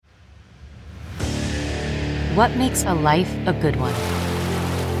What makes a life a good one?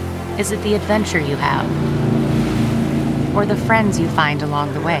 Is it the adventure you have? Or the friends you find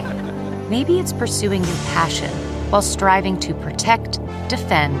along the way? Maybe it's pursuing your passion while striving to protect,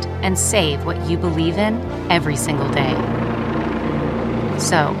 defend, and save what you believe in every single day.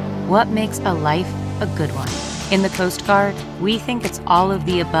 So, what makes a life a good one? In the Coast Guard, we think it's all of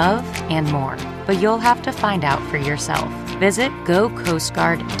the above and more, but you'll have to find out for yourself. Visit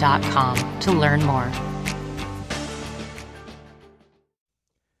gocoastguard.com to learn more.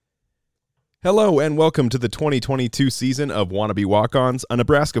 Hello and welcome to the 2022 season of Wannabe Walk-Ons, a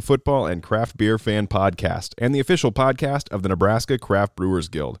Nebraska football and craft beer fan podcast, and the official podcast of the Nebraska Craft Brewers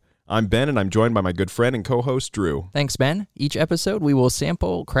Guild. I'm Ben, and I'm joined by my good friend and co-host, Drew. Thanks, Ben. Each episode, we will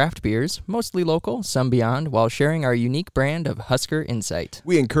sample craft beers, mostly local, some beyond, while sharing our unique brand of Husker Insight.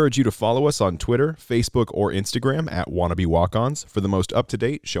 We encourage you to follow us on Twitter, Facebook, or Instagram at Wannabe Walk-Ons for the most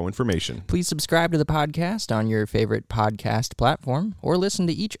up-to-date show information. Please subscribe to the podcast on your favorite podcast platform, or listen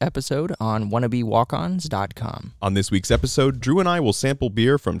to each episode on wannabewalkons.com. On this week's episode, Drew and I will sample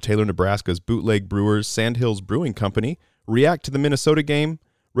beer from Taylor, Nebraska's Bootleg Brewers Sandhills Brewing Company, react to the Minnesota game,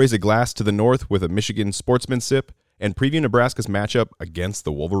 raise a glass to the North with a Michigan sportsman sip, and preview Nebraska's matchup against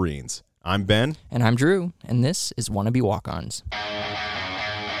the Wolverines. I'm Ben. And I'm Drew, and this is Wannabe Walk-Ons.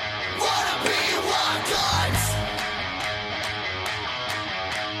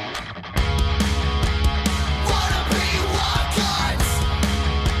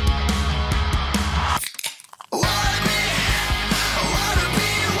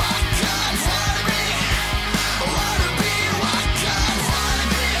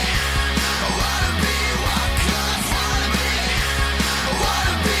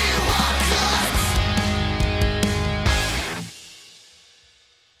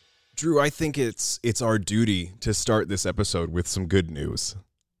 Drew, I think it's our duty to start this episode with some good news.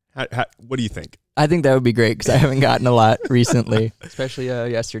 What do you think? I think that would be great because I haven't gotten a lot recently, especially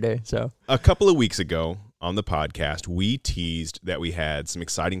yesterday. So a couple of weeks ago on the podcast, we teased that we had some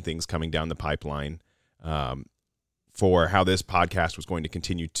exciting things coming down the pipeline for how this podcast was going to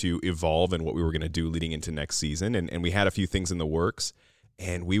continue to evolve and what we were going to do leading into next season. And we had a few things in the works,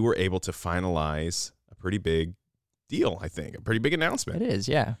 and we were able to finalize a pretty big deal, I think. A pretty big announcement. It is,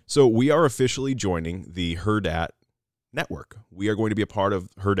 yeah. So we are officially joining the Hurrdat network. We are going to be a part of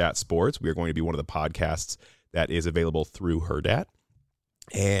Hurrdat Sports. We are going to be one of the podcasts that is available through Hurrdat.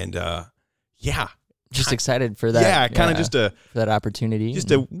 And yeah. Just excited for that. Yeah, kind of just for that opportunity.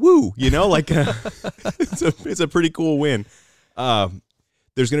 Just a woo, like it's a pretty cool win.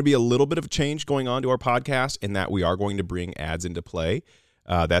 There's going to be a little bit of a change going on to our podcast in that we are going to bring ads into play.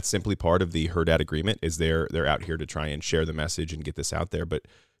 That's simply part of the Hurrdat agreement. Is they're out here to try and share the message and get this out there. But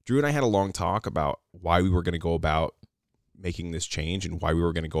Drew and I had a long talk about why we were going to go about making this change and why we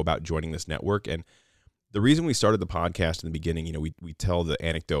were going to go about joining this network. And the reason we started the podcast in the beginning, we tell the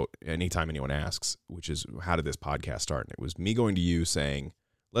anecdote anytime anyone asks, which is, how did this podcast start? And it was me going to you saying,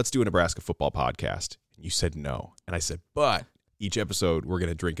 let's do a Nebraska football podcast. And you said no. And I said, but each episode we're going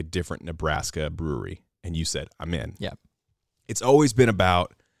to drink a different Nebraska brewery. And you said, I'm in. Yeah. It's always been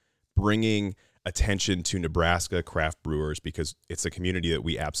about bringing attention to Nebraska craft brewers because it's a community that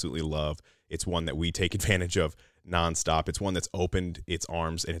we absolutely love. It's one that we take advantage of nonstop. It's one that's opened its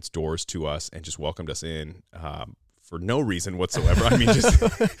arms and its doors to us and just welcomed us in for no reason whatsoever. I mean, just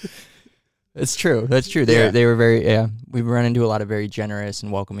it's true. That's true. They were very we've run into a lot of very generous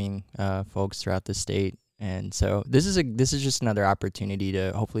and welcoming folks throughout the state. And so this is just another opportunity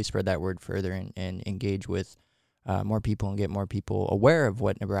to hopefully spread that word further and engage with more people and get more people aware of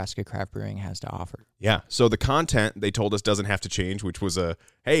what Nebraska craft brewing has to offer. Yeah. So the content, they told us, doesn't have to change, which was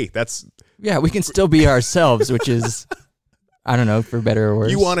we can still be ourselves, which is, I don't know, for better or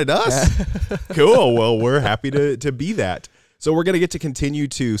worse. You wanted us? Yeah. Cool. Well, we're happy to be that. So we're going to get to continue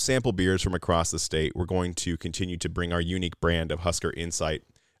to sample beers from across the state. We're going to continue to bring our unique brand of Husker Insight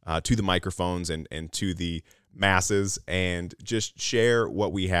to the microphones and to the masses and just share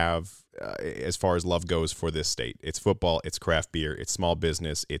what we have as far as love goes for this state. It's football, it's craft beer, it's small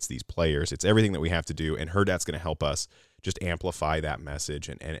business, it's these players, it's everything that we have to do, and Hurrdat's going to help us just amplify that message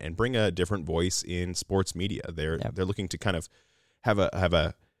and bring a different voice in sports media. They're looking to kind of have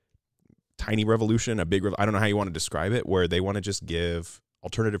a tiny revolution, I don't know how you want to describe it, where they want to just give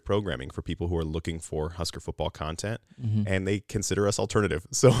alternative programming for people who are looking for Husker football content, and they consider us alternative.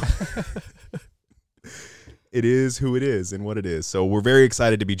 So it is who it is and what it is. So we're very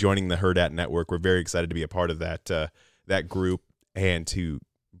excited to be joining the Hurrdat Network. We're very excited to be a part of that group and to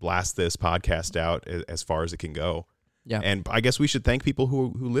blast this podcast out as far as it can go. Yeah. And I guess we should thank people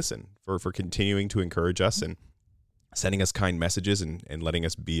who listen for continuing to encourage us and sending us kind messages and letting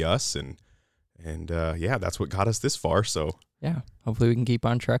us be us and And yeah, that's what got us this far. So yeah, hopefully we can keep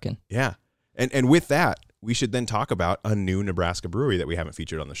on trucking. yeah. And with that, we should then talk about a new Nebraska brewery that we haven't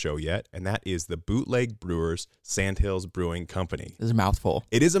featured on the show yet, and that is the Bootleg Brewers Sandhills Brewing Company. This is a mouthful.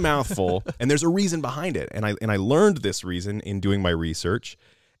 It is a mouthful, and there's a reason behind it. And I learned this reason in doing my research,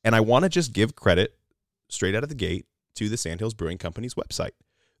 and I want to just give credit straight out of the gate to the Sandhills Brewing Company's website.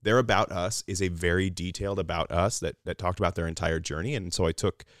 Their About Us is a very detailed About Us that talked about their entire journey, and so I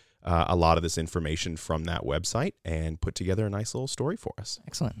took a lot of this information from that website and put together a nice little story for us.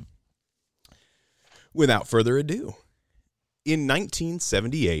 Excellent. Without further ado, in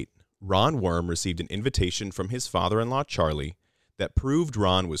 1978, Ron Worm received an invitation from his father-in-law, Charlie, that proved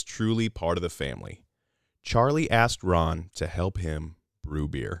Ron was truly part of the family. Charlie asked Ron to help him brew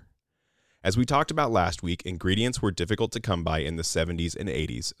beer. As we talked about last week, ingredients were difficult to come by in the 70s and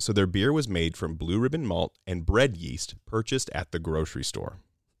 80s, so their beer was made from blue ribbon malt and bread yeast purchased at the grocery store.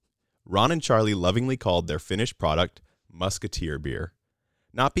 Ron and Charlie lovingly called their finished product Musketeer beer.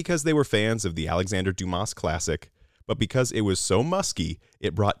 Not because they were fans of the Alexander Dumas classic, but because it was so musky,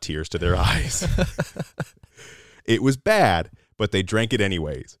 it brought tears to their eyes. It was bad, but they drank it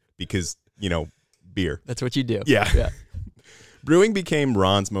anyways because, beer. That's what you do. Yeah. Brewing became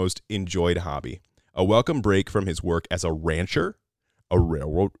Ron's most enjoyed hobby, a welcome break from his work as a rancher, a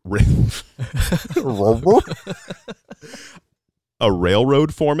railroad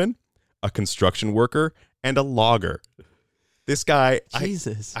foreman, a construction worker, and a logger. This guy,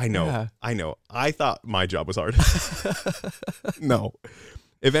 Jesus. I know. I thought my job was hard. No.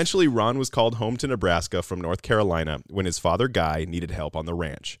 Eventually, Ron was called home to Nebraska from North Carolina when his father, Guy, needed help on the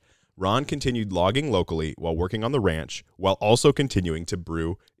ranch. Ron continued logging locally while working on the ranch, while also continuing to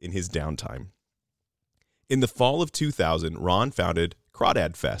brew in his downtime. In the fall of 2000, Ron founded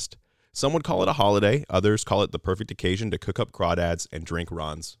Crawdad Fest. Some would call it a holiday, others call it the perfect occasion to cook up crawdads and drink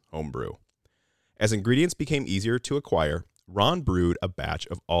Ron's home brew. As ingredients became easier to acquire, Ron brewed a batch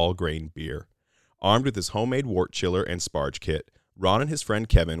of all-grain beer. Armed with his homemade wort chiller and sparge kit, Ron and his friend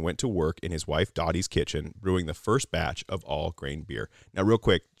Kevin went to work in his wife Dottie's kitchen, brewing the first batch of all-grain beer. Now, real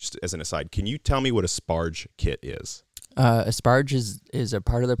quick, just as an aside, can you tell me what a sparge kit is? A sparge is a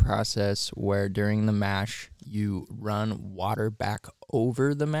part of the process where during the mash, you run water back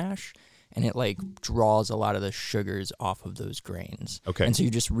over the mash, and it draws a lot of the sugars off of those grains. Okay. And so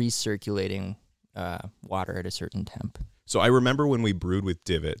you're just recirculating water at a certain temp. So I remember when we brewed with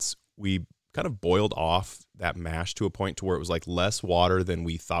divots, we kind of boiled off that mash to a point to where it was less water than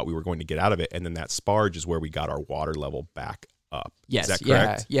we thought we were going to get out of it. And then that sparge is where we got our water level back up. Yes. Is that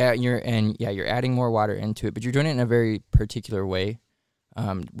correct? Yeah. You're adding more water into it, but you're doing it in a very particular way,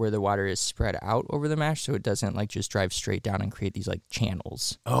 where the water is spread out over the mash. So it doesn't just drive straight down and create these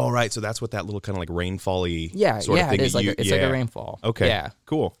channels. Oh, right. So that's what that little kind of rainfall-y sort of thing it is. It's like a rainfall. Okay. Yeah.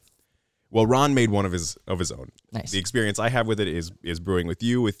 Cool. Well, Ron made one of his own. Nice. The experience I have with it is brewing with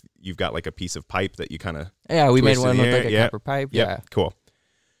you. You've got a piece of pipe that you kind of we made one with a copper pipe. Yep. Yeah, cool.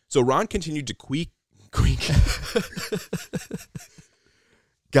 So Ron continued to tweak.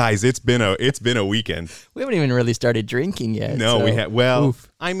 Guys, it's been a weekend. We haven't even really started drinking yet. No, so. we have. Well, Oof.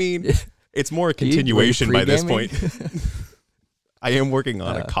 I mean, it's more a continuation by this point. I am working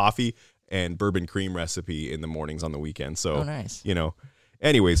on a coffee and bourbon cream recipe in the mornings on the weekend. So, nice.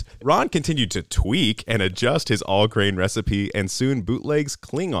 Anyways, Ron continued to tweak and adjust his all-grain recipe, and soon Bootleg's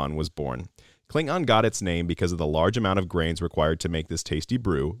Klingon was born. Klingon got its name because of the large amount of grains required to make this tasty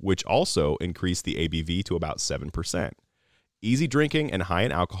brew, which also increased the ABV to about 7%. Easy drinking and high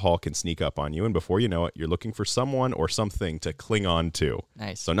in alcohol can sneak up on you, and before you know it, you're looking for someone or something to cling on to.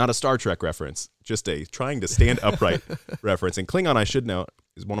 Nice. So not a Star Trek reference, just a trying to stand upright reference. And Klingon, I should note,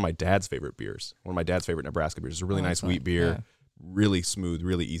 is one of my dad's favorite beers. One of my dad's favorite Nebraska beers. It's a really nice wheat beer. Yeah. Really smooth,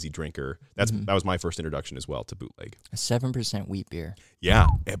 really easy drinker. That was my first introduction as well to Bootleg. A 7% wheat beer. Yeah,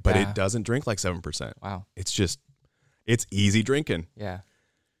 but it doesn't drink like 7%. Wow. It's easy drinking. Yeah.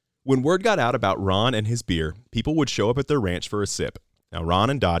 When word got out about Ron and his beer, people would show up at their ranch for a sip. Now,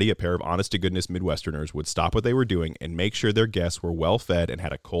 Ron and Dottie, a pair of honest-to-goodness Midwesterners, would stop what they were doing and make sure their guests were well-fed and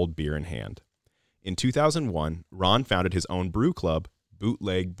had a cold beer in hand. In 2001, Ron founded his own brew club,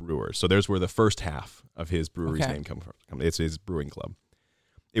 Bootleg Brewers. So there's where the first half of his brewery's name comes from. It's his brewing club.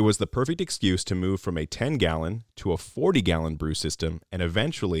 It was the perfect excuse to move from a 10-gallon to a 40-gallon brew system and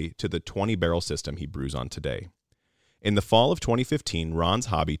eventually to the 20-barrel system he brews on today. In the fall of 2015, Ron's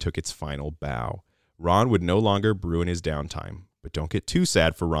hobby took its final bow. Ron would no longer brew in his downtime. But don't get too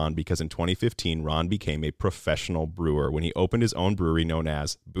sad for Ron, because in 2015, Ron became a professional brewer when he opened his own brewery known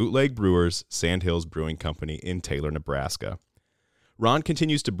as Bootleg Brewers Sandhills Brewing Company in Taylor, Nebraska. Ron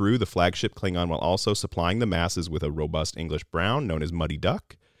continues to brew the flagship Klingon while also supplying the masses with a robust English brown known as Muddy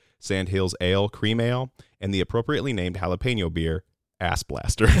Duck, Sandhills Ale, Cream Ale, and the appropriately named jalapeno beer, Ass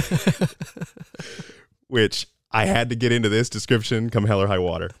Blaster, which I had to get into this description come hell or high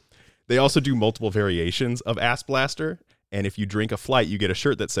water. They also do multiple variations of Ass Blaster, and if you drink a flight, you get a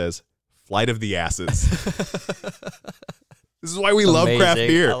shirt that says Flight of the Asses. This is why we love craft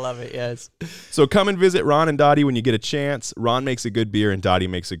beer. I love it, yes. So come and visit Ron and Dottie when you get a chance. Ron makes a good beer and Dottie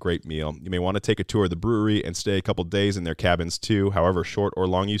makes a great meal. You may want to take a tour of the brewery and stay a couple days in their cabins too. However short or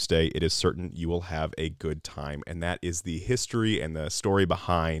long you stay, it is certain you will have a good time. And that is the history and the story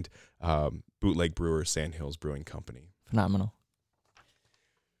behind Bootleg Brewers Sandhills Brewing Company. Phenomenal.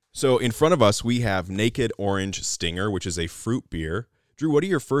 So in front of us, we have Naked Orange Stinger, which is a fruit beer. Drew, what are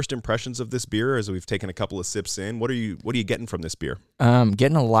your first impressions of this beer as we've taken a couple of sips in? What are you getting from this beer?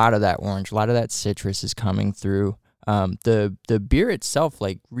 Getting a lot of that orange, a lot of that citrus is coming through. The beer itself,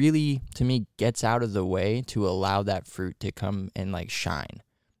 like, really, to me, gets out of the way to allow that fruit to come and like shine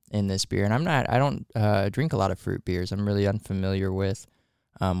in this beer. And I don't drink a lot of fruit beers. I'm really unfamiliar with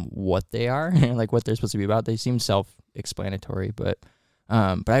what they are and like what they're supposed to be about. They seem self-explanatory, but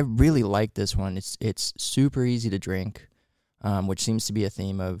I really like this one. It's super easy to drink. Which seems to be a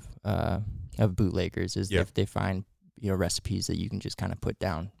theme of bootleggers is if they find recipes that you can just kind of put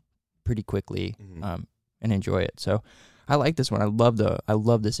down pretty quickly and enjoy it. So I like this one. I love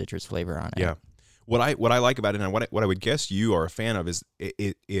the citrus flavor on it. Yeah, what I like about it and what I would guess you are a fan of is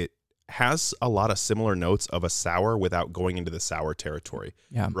it has a lot of similar notes of a sour without going into the sour territory.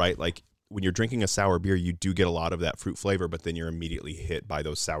 Yeah, right. Like when you're drinking a sour beer, you do get a lot of that fruit flavor, but then you're immediately hit by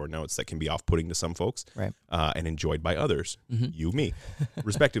those sour notes that can be off-putting to some folks, right? And enjoyed by others, you, me,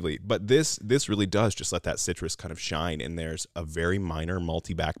 respectively. But this really does just let that citrus kind of shine, and there's a very minor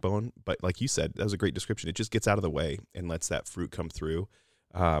malty backbone. But like you said, that was a great description. It just gets out of the way and lets that fruit come through.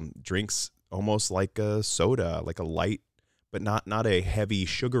 Drinks almost like a soda, like a light, but not a heavy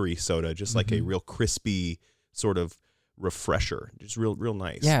sugary soda, just like a real crispy sort of refresher, just real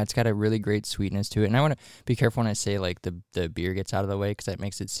nice. Yeah, it's got a really great sweetness to it, and I want to be careful when I say like the beer gets out of the way, because that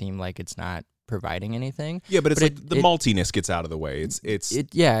makes it seem like it's not providing anything. Yeah, but it's like the maltiness gets out of the way.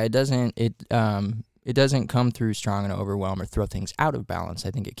 It doesn't come through strong and overwhelm or throw things out of balance.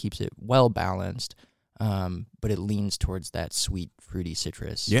 I think it keeps it well balanced, but it leans towards that sweet, fruity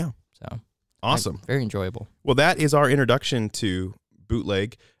citrus. Yeah, so awesome, very enjoyable. Well, that is our introduction to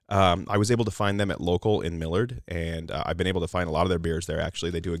Bootleg. I was able to find them at Local in Millard, and I've been able to find a lot of their beers there, actually.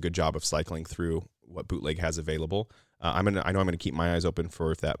 They do a good job of cycling through what Bootleg has available. I know I'm going to keep my eyes open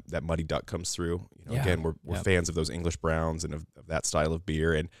for if that Muddy Duck comes through. Again, we're fans of those English browns and of that style of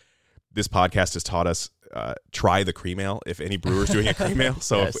beer, and this podcast has taught us try the cream ale if any brewer's doing a cream ale.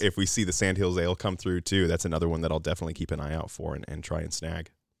 So yes. if we see the Sandhills Ale come through too, that's another one that I'll definitely keep an eye out for and try and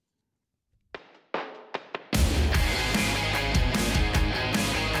snag.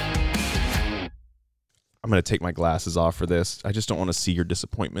 I'm going to take my glasses off for this. I just don't want to see your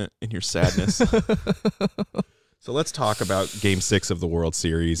disappointment and your sadness. So let's talk about Game 6 of the World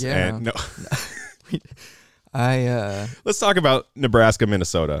Series. Yeah. And Let's talk about Nebraska,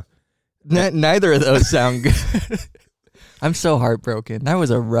 Minnesota. Neither of those sound good. I'm so heartbroken. That was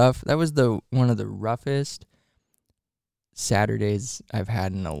one of the roughest Saturdays I've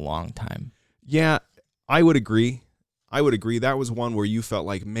had in a long time. Yeah, I would agree. That was one where you felt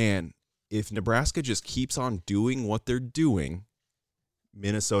like, man, if Nebraska just keeps on doing what they're doing,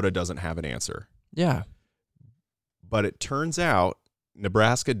 Minnesota doesn't have an answer. Yeah. But it turns out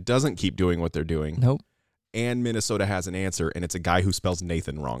Nebraska doesn't keep doing what they're doing. Nope. And Minnesota has an answer, and it's a guy who spells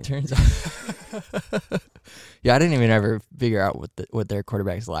Nathan wrong. Turns out. Yeah, I didn't even ever figure out what their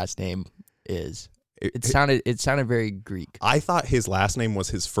quarterback's last name is. It sounded very Greek. I thought his last name was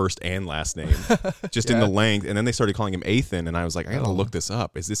his first and last name, just in the length. And then they started calling him Athan, and I was like, I gotta look this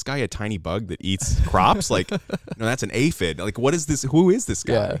up. Is this guy a tiny bug that eats crops? Like, no, that's an aphid. Like, what is this? Who is this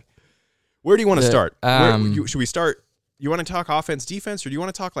guy? Yeah. Where do you want to start? Should we start? You want to talk offense, defense, or do you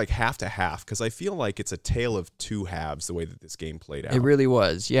want to talk like half to half? Because I feel like it's a tale of two halves the way that this game played out. It really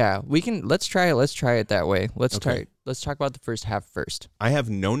was. Yeah, we can. Let's try it. Let's try it that way. Let's talk about the first half first. I have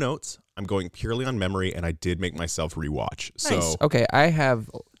no notes. I'm going purely on memory, and I did make myself rewatch. Nice. So okay, I have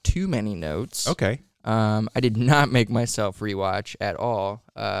too many notes. Okay. I did not make myself rewatch at all.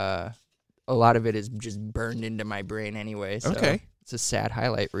 A lot of it is just burned into my brain anyway. So okay. It's a sad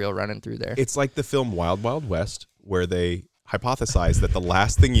highlight reel running through there. It's like the film Wild Wild West, where they hypothesize that the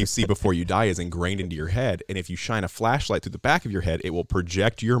last thing you see before you die is ingrained into your head, and if you shine a flashlight through the back of your head, it will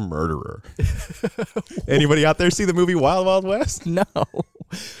project your murderer. Anybody out there see the movie Wild Wild West? No.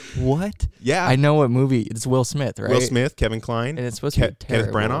 What? Yeah. I know what movie. It's Will Smith, right? Will Smith, Kevin Kline. And it's supposed to be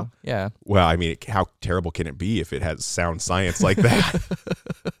terrible. Kenneth Branagh? Yeah. Well, I mean, how terrible can it be if it has sound science like that?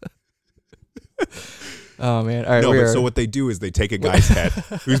 Oh man! All right, No, but so what they do is they take a guy's head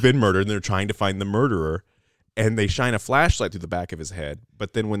who's been murdered, and they're trying to find the murderer, and they shine a flashlight through the back of his head.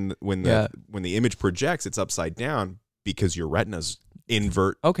 But then when the image projects, it's upside down because your retinas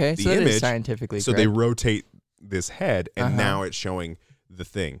invert the so image. that is scientifically so correct. they rotate this head, and now it's showing the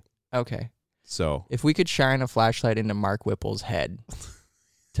thing. Okay. So if we could shine a flashlight into Mark Whipple's head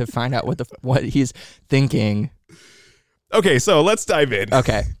to find out what he's thinking. Okay, so let's dive in.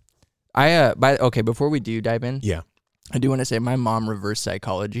 Okay. Before we do dive in, I do want to say my mom reverse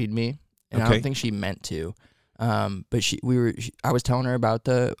psychologied me, and I don't think she meant to. But I was telling her about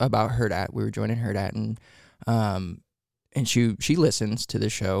Herdat. We were joining Herdat, and she listens to the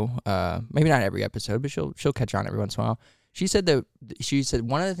show. Maybe not every episode, but she'll catch on every once in a while. She said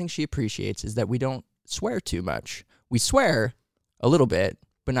one of the things she appreciates is that we don't swear too much. We swear a little bit,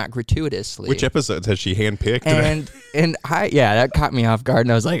 but not gratuitously. Which episodes has she handpicked? And that caught me off guard,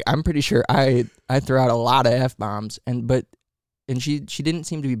 and I was like, I'm pretty sure I throw out a lot of F-bombs, and she didn't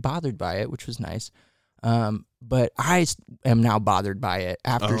seem to be bothered by it, which was nice. But I am now bothered by it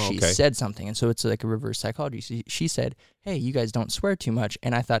after she said something, and so it's like a reverse psychology. She said, "Hey, you guys don't swear too much,"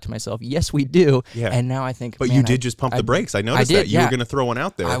 and I thought to myself, "Yes, we do." Yeah. And now I think, but you did just pump the brakes. I noticed that you were going to throw one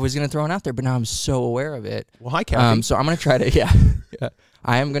out there. I was going to throw one out there, but now I'm so aware of it. Well, hi, Kathy. So I'm going to try to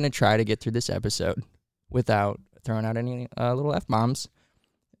I am going to try to get through this episode without throwing out any little F-bombs.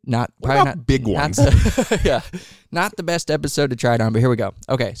 Not big ones. Not the best episode to try it on, but here we go.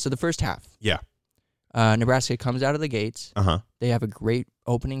 Okay, so the first half. Yeah. Nebraska comes out of the gates. Uh-huh. They have a great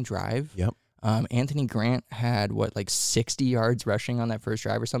opening drive. Yep. Anthony Grant had 60 yards rushing on that first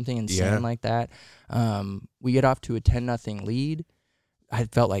drive or something insane like that. We get off to a 10-0 lead. I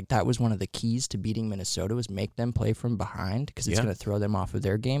felt like that was one of the keys to beating Minnesota was make them play from behind because it's going to throw them off of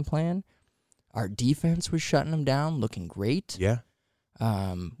their game plan. Our defense was shutting them down, looking great. Yeah.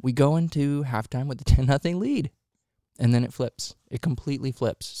 We go into halftime with a 10-0 lead, and then it flips. It completely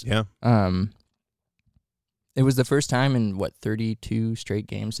flips. Yeah. It was the first time in 32 straight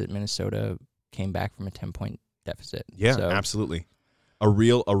games that Minnesota came back from a 10-point deficit. Yeah, absolutely. A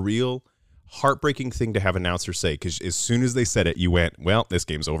real heartbreaking thing to have announcers say, because as soon as they said it, you went, well, this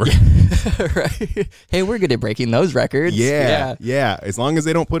game's over. Right. Hey, we're good at breaking those records. Yeah. As long as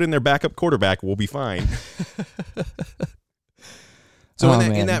they don't put in their backup quarterback, we'll be fine. So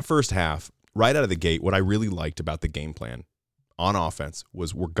in that first half, right out of the gate, what I really liked about the game plan on offense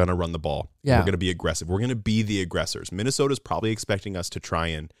was we're going to run the ball. Yeah. We're going to be aggressive. We're going to be the aggressors. Minnesota's probably expecting us to try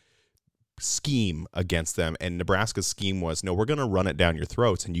and scheme against them, and Nebraska's scheme was, no, we're going to run it down your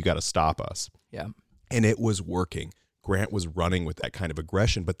throats, and you got to stop us. Yeah. And it was working. Grant was running with that kind of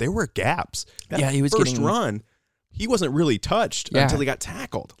aggression, but there were gaps. He was first run, he wasn't really touched until he got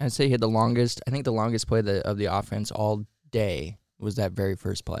tackled. I'd say he had the longest play of the offense all day was that very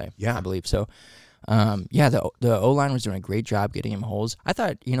first play. Yeah. I believe. So, the O-line was doing a great job getting him holes. I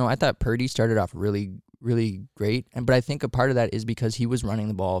thought Purdy started off really, really great, but I think a part of that is because he was running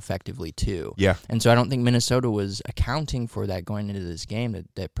the ball effectively too. Yeah. And so I don't think Minnesota was accounting for that going into this game,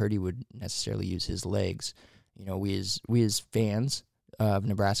 that Purdy would necessarily use his legs. We as fans of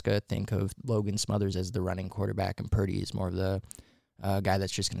Nebraska think of Logan Smothers as the running quarterback, and Purdy is more of the guy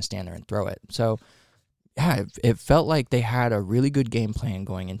that's just going to stand there and throw it. So, yeah, it felt like they had a really good game plan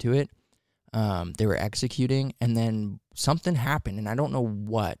going into it. They were executing, and then something happened, and I don't know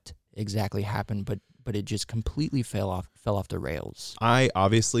what exactly happened, but it just completely fell off the rails. I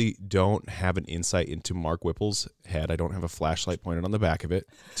obviously don't have an insight into Mark Whipple's head. I don't have a flashlight pointed on the back of it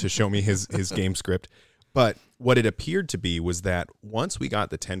to show me his game script. But what it appeared to be was that once we got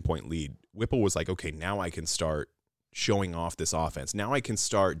the 10-point lead, Whipple was like, okay, now I can start showing off this offense. Now I can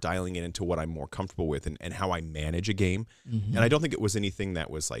start dialing it into what I'm more comfortable with and how I manage a game. Mm-hmm. And I don't think it was anything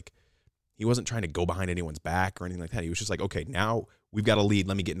that was like, he wasn't trying to go behind anyone's back or anything like that. He was just like, okay, now we've got a lead.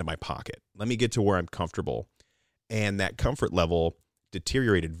 Let me get into my pocket. Let me get to where I'm comfortable. And that comfort level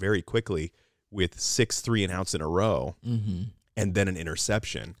deteriorated very quickly with 6 3-and-outs in a row, and then an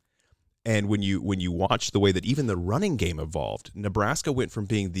interception. And when you watch the way that even the running game evolved, Nebraska went from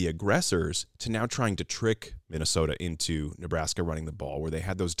being the aggressors to now trying to trick Minnesota into Nebraska running the ball, where they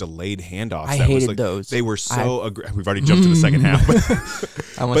had those delayed handoffs. I hated those. They were so aggressive. We've already jumped to the second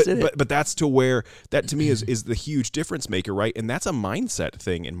half. I almost did it. But that's to where that to me is the huge difference maker, right? And that's a mindset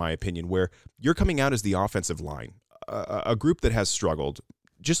thing, in my opinion, where you're coming out as the offensive line, a group that has struggled.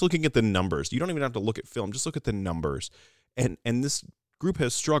 Just looking at the numbers, you don't even have to look at film. Just look at the numbers, and this group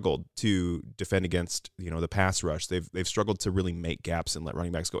has struggled to defend against the pass rush. They've struggled to really make gaps and let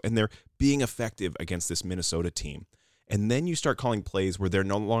running backs go, and they're being effective against this Minnesota team. And then you start calling plays where they're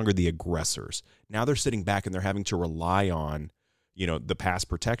no longer the aggressors. Now they're sitting back and they're having to rely on the pass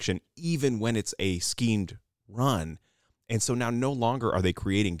protection, even when it's a schemed run. And so now no longer are they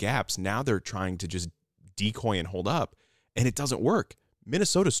creating gaps. Now they're trying to just decoy and hold up, and it doesn't work.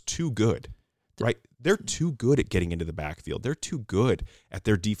 Minnesota's too good, right? They're too good at getting into the backfield. They're too good at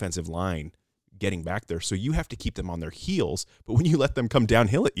their defensive line getting back there. So you have to keep them on their heels. But when you let them come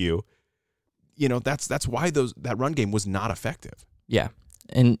downhill at you, that's why that run game was not effective. Yeah.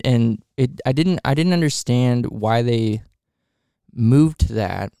 And I didn't understand why they moved to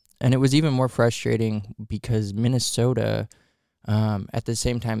that. And it was even more frustrating because Minnesota, at the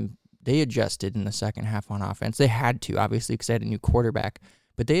same time, they adjusted in the second half on offense. They had to, obviously, because they had a new quarterback,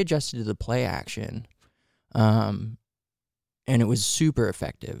 but they adjusted to the play action, and it was super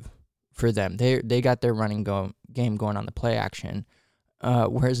effective for them. They got their running game going on the play action,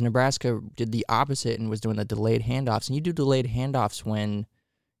 whereas Nebraska did the opposite and was doing the delayed handoffs. And you do delayed handoffs when,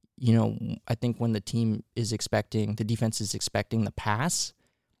 I think when the defense is expecting the pass,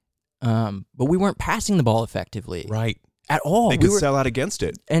 but we weren't passing the ball effectively. Right. At all. They could sell out against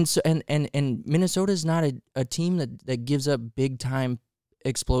it. And so and Minnesota's not a team that gives up big time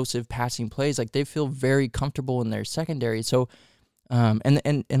explosive passing plays. Like, they feel very comfortable in their secondary. So and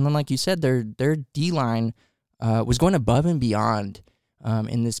then, like you said, their D-line was going above and beyond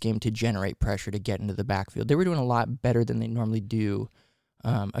in this game to generate pressure to get into the backfield. They were doing a lot better than they normally do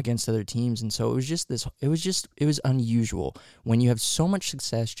against other teams. And so it was unusual when you have so much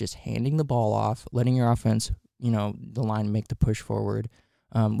success just handing the ball off, letting your offense, the line make the push forward.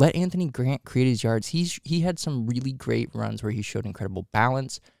 Let Anthony Grant create his yards. He had some really great runs where he showed incredible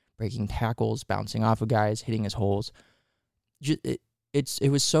balance, breaking tackles, bouncing off of guys, hitting his holes.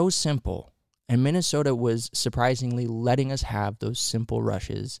 It was so simple, and Minnesota was surprisingly letting us have those simple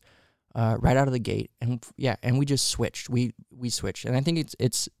rushes right out of the gate. And we just switched. We switched, and I think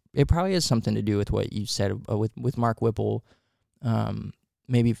it probably has something to do with what you said with Mark Whipple,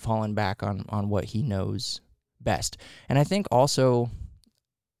 maybe falling back on what he knows best. And I think also,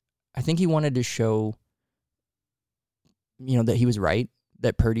 he wanted to show, that he was right,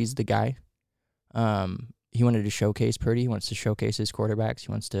 that Purdy's the guy. He wanted to showcase Purdy. He wants to showcase his quarterbacks.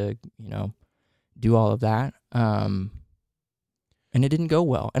 He wants to, do all of that. And it didn't go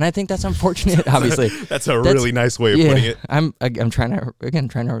well. And I think that's unfortunate, obviously. That's a really nice way of putting it. I'm trying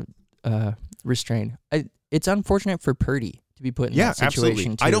to restrain. It's unfortunate for Purdy to be put in that situation,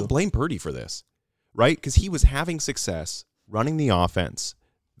 absolutely. too. I don't blame Purdy for this, right? Because he was having success running the offense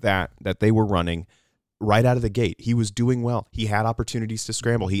that they were running right out of the gate. He was doing well. He had opportunities to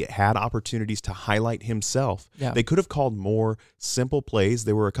scramble. He had opportunities to highlight himself. Yeah. They could have called more simple plays.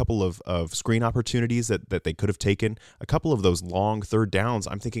 There were a couple of screen opportunities that they could have taken. A couple of those long third downs.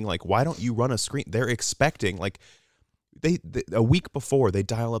 I'm thinking, like, why don't you run a screen? They're expecting, like, they a week before, they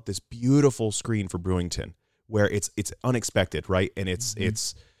dial up this beautiful screen for Brewington where it's unexpected, right? And it's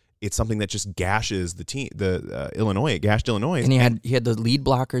something that just gashes the team, Illinois. It gashed Illinois, and he had the lead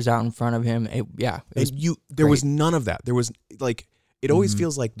blockers out in front of him. There was none of that. There was, like, it always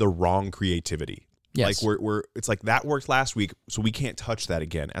feels like the wrong creativity. Yes. Like it's like that worked last week, so we can't touch that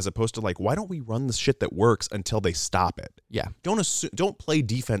again. As opposed to, like, why don't we run the shit that works until they stop it? Yeah. Don't play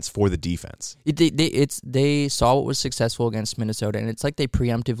defense for the defense. They saw what was successful against Minnesota, and it's like they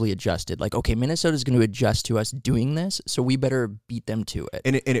preemptively adjusted. Like, okay, Minnesota's going to adjust to us doing this, so we better beat them to it.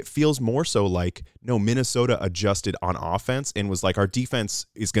 And it feels more so like, no, Minnesota adjusted on offense and was like, our defense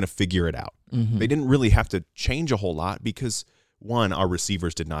is going to figure it out. Mm-hmm. They didn't really have to change a whole lot because, one, our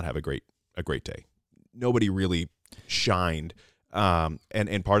receivers did not have a great day. Nobody really shined,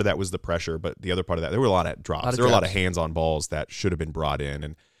 and part of that was the pressure, but the other part of that, there were a lot of drops. There were a lot of hands on balls that should have been brought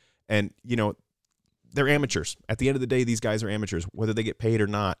in, and they're amateurs. At the end of the day, these guys are amateurs. Whether they get paid or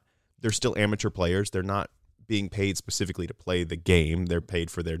not, they're still amateur players. They're not being paid specifically to play the game. They're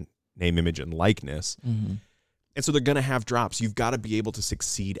paid for their name, image, and likeness, and so they're going to have drops. You've got to be able to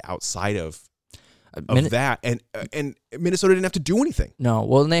succeed outside of that, and Minnesota didn't have to do anything. No,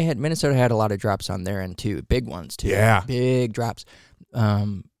 well, Minnesota had a lot of drops on their end too, big ones too. Yeah, big drops.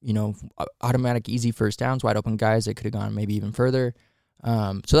 Automatic easy first downs, wide open guys that could have gone maybe even further.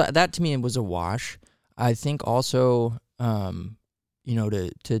 So that to me was a wash. I think also,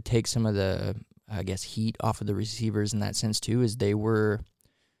 to take some of the, I guess, heat off of the receivers in that sense too, is they were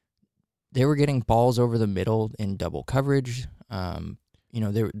getting balls over the middle in double coverage.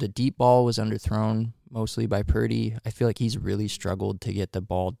 The deep ball was underthrown mostly by Purdy. I feel like he's really struggled to get the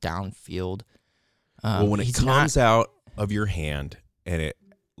ball downfield. When it comes out of your hand and it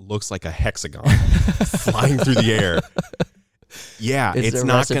looks like a hexagon flying through the air, Yeah, it's a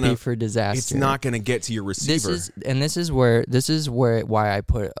not recipe gonna for disaster. It's not gonna get to your receiver. This is why I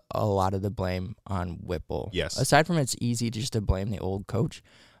put a lot of the blame on Whipple. Yes. Aside from it's easy just to blame the old coach,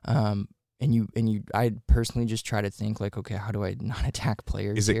 I personally just try to think like, okay, how do I not attack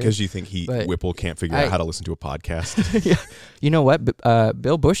players? Is it because you think Whipple can't figure out how to listen to a podcast? Yeah. You know what?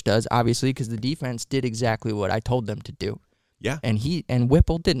 Bill Bush does, obviously, because the defense did exactly what I told them to do. Yeah. And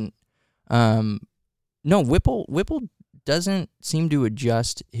Whipple didn't. No, Whipple doesn't seem to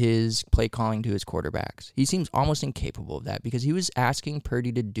adjust his play calling to his quarterbacks. He seems almost incapable of that because he was asking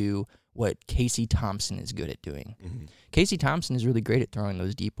Purdy to do what Casey Thompson is good at doing. Mm-hmm. Casey Thompson is really great at throwing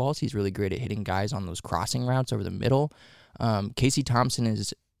those deep balls. He's really great at hitting guys on those crossing routes over the middle. Casey Thompson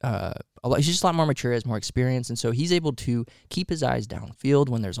is he's just a lot more mature, has more experience, and so he's able to keep his eyes downfield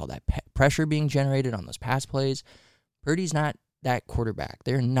when there's all that pressure being generated on those pass plays. Purdy's not that quarterback.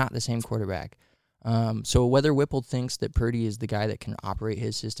 They're not the same quarterback. So whether Whipple thinks that Purdy is the guy that can operate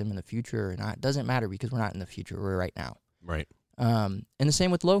his system in the future or not doesn't matter because we're not in the future. We're right now. Right. And the same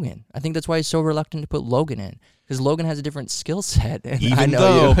with Logan. I think that's why he's so reluctant to put Logan in because Logan has a different skill set.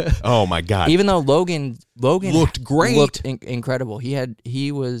 Oh my God. Even though Logan looked great, looked incredible.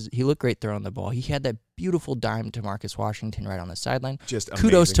 He looked great throwing the ball. He had that beautiful dime to Marcus Washington right on the sideline. Just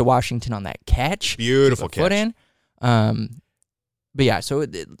kudos amazing. To Washington on that catch. Beautiful catch. Foot in. But yeah, so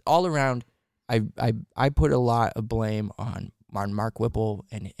all around, I put a lot of blame on Mark Whipple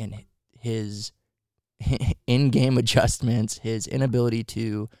and his in-game adjustments, his inability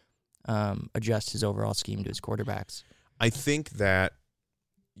to adjust his overall scheme to his quarterbacks. I think that,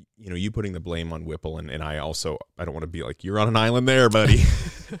 you putting the blame on Whipple, and I don't want to be like, you're on an island there, buddy.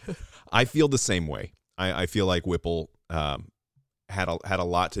 I feel the same way. I feel like Whipple had a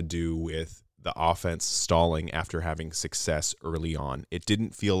lot to do with the offense stalling after having success early on. It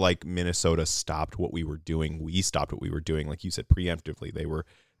didn't feel like Minnesota stopped what we were doing. We stopped what we were doing, like you said, preemptively. They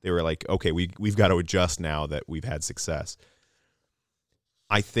were like, okay, we've got to adjust now that we've had success.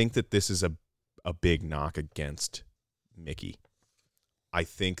 I think that this is a big knock against Mickey. I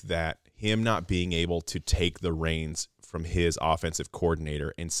think that him not being able to take the reins from his offensive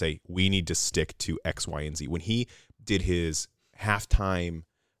coordinator and say, we need to stick to X, Y, and Z. When he did his halftime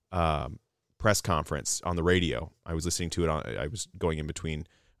press conference on the radio, I was listening to it. I was going in between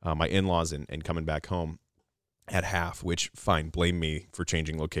my in-laws and coming back home at half, which, fine, blame me for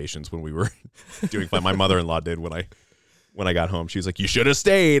changing locations when we were doing fine. My mother-in-law did when I got home. She was like, you should have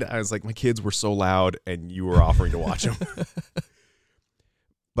stayed. I was like, my kids were so loud and you were offering to watch them.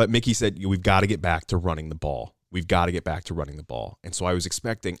 But Mickey said, we've got to get back to running the ball. We've got to get back to running the ball. And so I was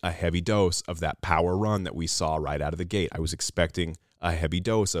expecting a heavy dose of that power run that we saw right out of the gate. I was expecting a heavy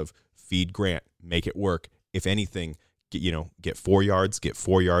dose of feed Grant, make it work. If anything, get 4 yards, get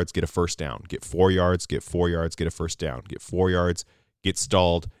 4 yards, get a first down. Get 4 yards, get 4 yards, get a first down. Get 4 yards, get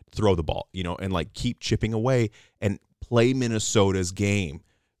stalled, throw the ball, and like keep chipping away and play Minnesota's game.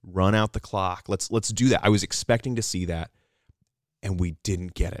 Run out the clock. Let's do that. I was expecting to see that, and we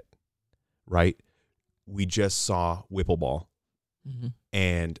didn't get it, right? We just saw Whipple ball,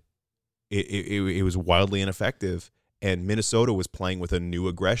 and it was wildly ineffective. And Minnesota was playing with a new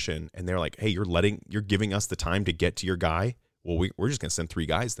aggression, and they're like, "Hey, you're giving us the time to get to your guy. Well, we're just going to send 3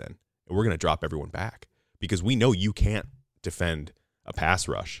 guys then, and we're going to drop everyone back because we know you can't defend a pass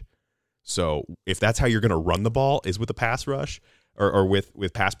rush. So if that's how you're going to run the ball is with a pass rush or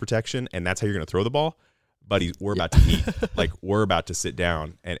with pass protection, and that's how you're going to throw the ball, buddy, we're about to eat. Like we're about to sit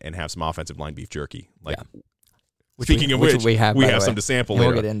down and have some offensive line beef jerky. Like, yeah. Speaking of which we have some to sample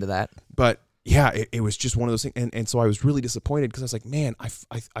later. We'll get into that, but." Yeah, it was just one of those things. And so I was really disappointed because I was like, man, I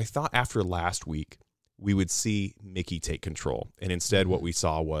thought after last week we would see Mickey take control. And instead what we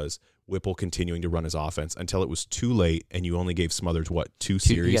saw was Whipple continuing to run his offense until it was too late and you only gave Smothers, 2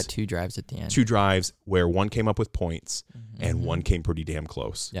 series? You got 2 drives at the end. 2 drives where one came up with points and one came pretty damn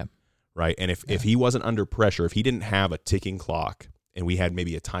close. Yeah. Right? And if he wasn't under pressure, if he didn't have a ticking clock and we had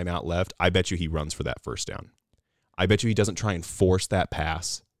maybe a timeout left, I bet you he runs for that first down. I bet you he doesn't try and force that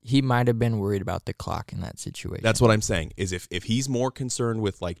pass. He might have been worried about the clock in that situation. That's what I'm saying, is if he's more concerned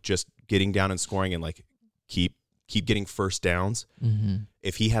with like just getting down and scoring and like keep getting first downs,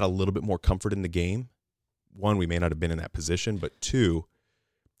 if he had a little bit more comfort in the game, 1, we may not have been in that position, but 2,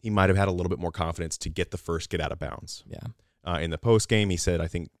 he might have had a little bit more confidence to get out of bounds. Yeah. In the post game, he said, I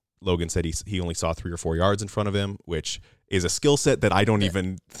think Logan said he only saw 3 or 4 yards in front of him, which is a skill set that I don't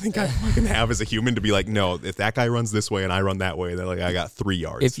even think I fucking have as a human to be like, no, if that guy runs this way and I run that way, then like I got 3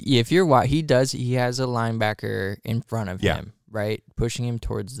 yards. If you're he has a linebacker in front of him, right, pushing him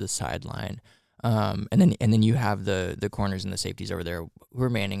towards the sideline, and then you have the corners and the safeties over there who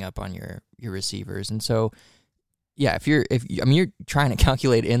are manning up on your receivers, and so if you're trying to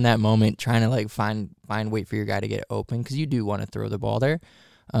calculate in that moment, trying to like wait for your guy to get open, because you do want to throw the ball there,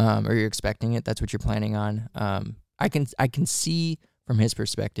 or you're expecting it. That's what you're planning on. I can see from his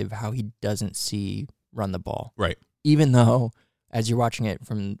perspective how he doesn't see run the ball. Right. Even though as you're watching it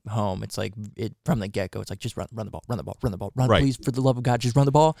from home, it's like from the get go, it's like just run the ball, right. Please, for the love of God, just run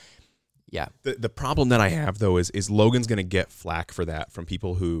the ball. Yeah. The problem that I have though is Logan's going to get flack for that from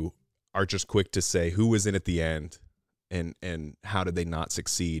people who are just quick to say who was in at the end and how did they not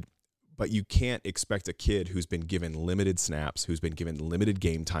succeed. But you can't expect a kid who's been given limited snaps, who's been given limited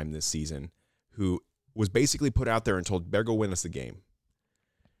game time this season, who was basically put out there and told, better go win us the game,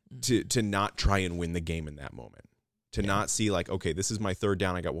 to not try and win the game in that moment. To not see like, okay, this is my third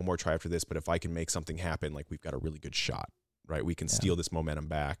down, I got one more try after this, but if I can make something happen, like we've got a really good shot, right? We can steal this momentum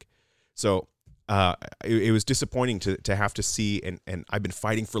back. So it was disappointing to have to see, and I've been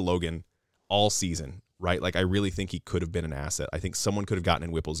fighting for Logan all season, right? Like I really think he could have been an asset. I think someone could have gotten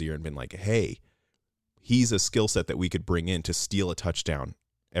in Whipple's ear and been like, hey, he's a skill set that we could bring in to steal a touchdown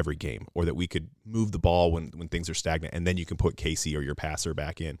every game, or that we could move the ball when things are stagnant, and then you can put Casey or your passer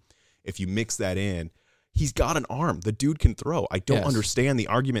back in. If you mix that in, he's got an arm. The dude can throw. I don't understand the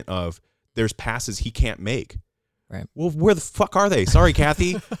argument of there's passes he can't make. Right. Well, where the fuck are they? Sorry,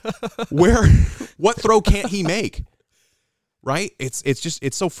 Kathy. What throw can't he make? Right?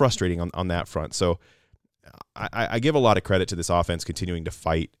 It's so frustrating on that front. So I give a lot of credit to this offense continuing to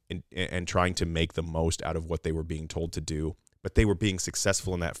fight and trying to make the most out of what they were being told to do. But they were being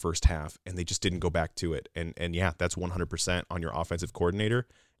successful in that first half, and they just didn't go back to it. And yeah, that's 100% on your offensive coordinator.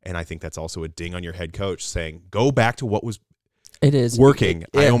 And I think that's also a ding on your head coach saying, go back to what was working.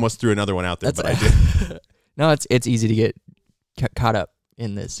 I almost threw another one out there, but I did. No, it's easy to get caught up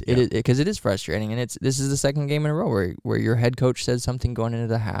in this. Because it is frustrating, and this is the second game in a row where your head coach says something going into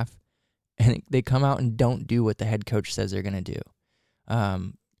the half, and they come out and don't do what the head coach says they're going to do.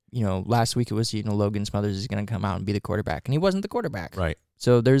 Last week it was Logan Smothers is going to come out and be the quarterback, and he wasn't the quarterback. Right.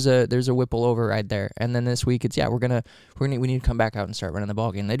 So there's a Whipple override there, and then this week it's we need to come back out and start running the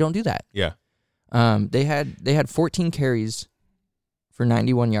ball game. They don't do that. Yeah. They had 14 carries for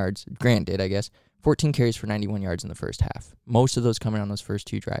 91 yards. Granted, I guess 14 carries for 91 yards in the first half. Most of those coming on those first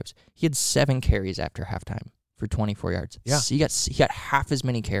two drives. He had 7 carries after halftime for 24 yards. Yeah. So he got half as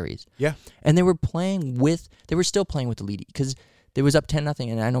many carries. Yeah. And they were still playing with the lead because they was up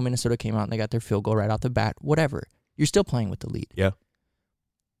 10-0, and I know Minnesota came out and they got their field goal right off the bat. Whatever. You're still playing with the lead. Yeah.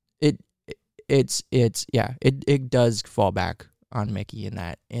 It does fall back on Mickey in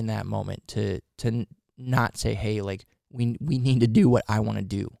that moment to not say, hey, like we need to do what I want to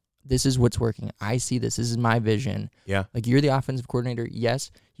do. This is what's working. I see this. This is my vision. Yeah. Like you're the offensive coordinator. Yes,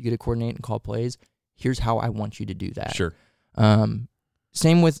 you get to coordinate and call plays. Here's how I want you to do that. Sure.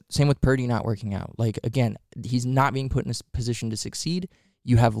 Same with Purdy not working out. Like again, he's not being put in a position to succeed.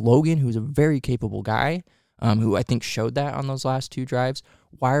 You have Logan, who's a very capable guy, who I think showed that on those last 2 drives.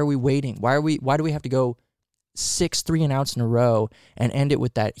 Why are we waiting? Why do we have to go 6 3-and-outs in a row and end it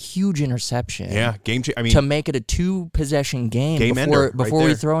with that huge interception? Yeah, to make it a 2-possession game before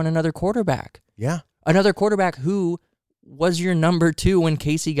we throw in another quarterback. Yeah, another quarterback who was your number 2 when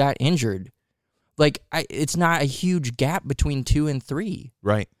Casey got injured. Like it's not a huge gap between 2 and 3.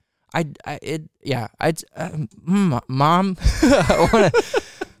 Right. Mom,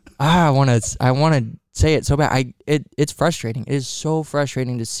 I want to say it so bad. It's frustrating. It is so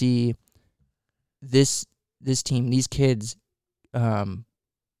frustrating to see this team, these kids, come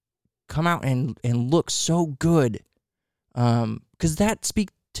out and look so good. Because that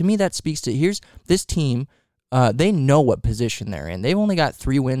speaks to here's this team. They know what position they're in. They've only got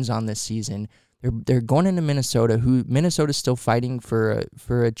 3 wins on this season. They're going into Minnesota, who Minnesota's still fighting for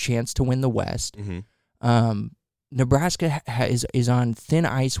a chance to win the West. Mm-hmm. Nebraska is on thin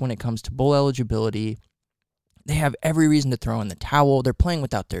ice when it comes to bowl eligibility. They have every reason to throw in the towel. They're playing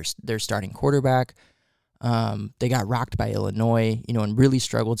without their starting quarterback. They got rocked by Illinois, and really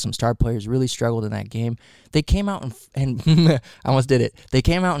struggled. Some star players really struggled in that game. They came out and I almost did it. They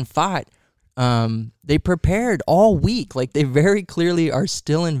came out and fought. They prepared all week. Like they very clearly are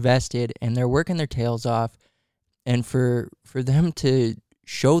still invested and they're working their tails off. And for them to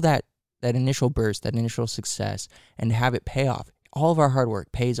show that initial burst, that initial success, and have it pay off, all of our hard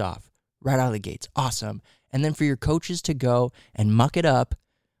work pays off right out of the gates. Awesome. And then for your coaches to go and muck it up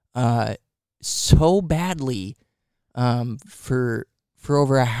so badly for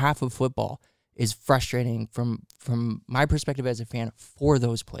over a half of football is frustrating from my perspective as a fan for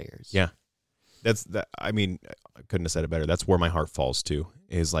those players. Yeah. I couldn't have said it better. That's where my heart falls to,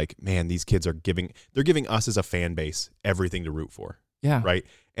 is like, man, these kids they're giving us as a fan base everything to root for. Yeah. Right.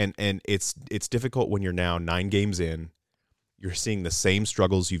 And it's difficult when you're now 9 games in. You're seeing the same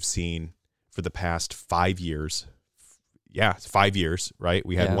struggles you've seen for the past 5 years. Yeah, 5 years, right?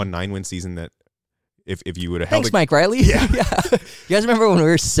 We had one 9-win season that if you would have held. Thanks, Mike Riley. Yeah. You guys remember when we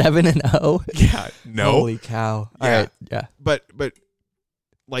were 7-0? Yeah. No. Holy cow. All right. Yeah. But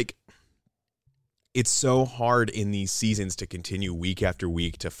like, it's so hard in these seasons to continue week after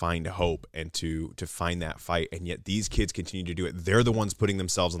week to find hope and to find that fight. And yet these kids continue to do it. They're the ones putting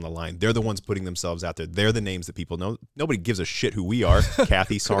themselves on the line. They're the ones putting themselves out there. They're the names that people know. Nobody gives a shit who we are.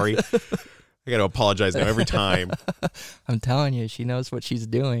 Kathy, sorry. I got to apologize now every time. I'm telling you, she knows what she's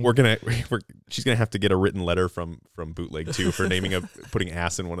doing. She's gonna have to get a written letter from Bootleg too for putting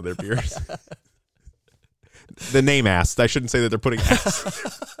ass in one of their beers. The name ass. I shouldn't say that they're putting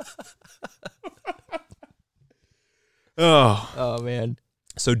ass. Oh man.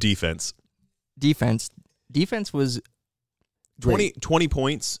 So defense was 20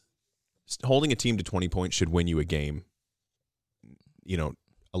 points. Holding a team to 20 points should win you a game.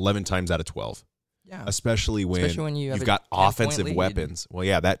 11 times out of 12. Yeah. Especially when you've got offensive weapons. Well,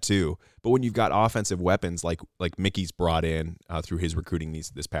 yeah, that too. But when you've got offensive weapons like Mickey's brought in through his recruiting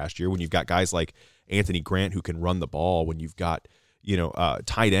this past year, when you've got guys like Anthony Grant who can run the ball, when you've got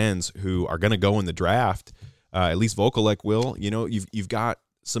tight ends who are going to go in the draft, at least Vokalek will. You've got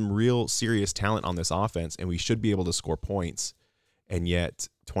some real serious talent on this offense, and we should be able to score points. And yet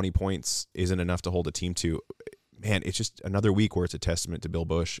 20 points isn't enough to hold a team to. Man, it's just another week where it's a testament to Bill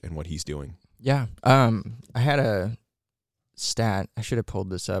Bush and what he's doing. Yeah. I had a stat. I should have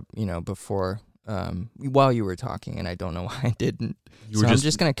pulled this up, before while you were talking, and I don't know why I didn't. I'm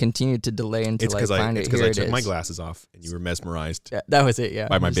just going to continue to delay until I find it. It's because I took my glasses off and you were mesmerized. Yeah, that was it, yeah.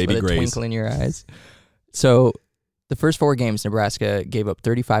 By my baby grays. Twinkle in your eyes. So the first 4 games, Nebraska gave up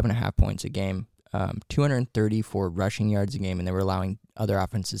 35.5 points a game, 234 rushing yards a game, and they were allowing other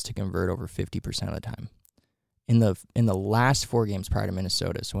offenses to convert over 50% of the time. In the last 4 games prior to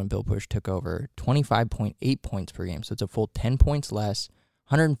Minnesota, so when Bill Bush took over, 25.8 points per game, so it's a full 10 points less,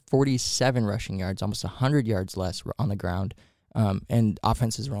 147 rushing yards, almost 100 yards less on the ground, and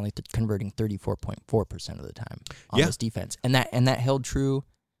offenses were only converting 34.4% of the time on this defense, and that held true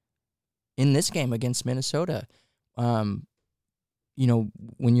in this game against Minnesota. When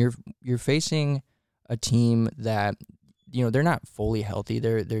you're facing a team that they're not fully healthy,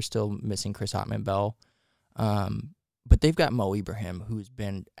 they're still missing Chris Ottman-Bell. But they've got Mo Ibrahim, who's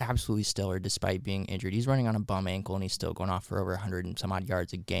been absolutely stellar despite being injured. He's running on a bum ankle, and he's still going off for over 100 and some odd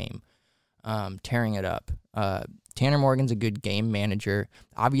yards a game, tearing it up. Tanner Morgan's a good game manager.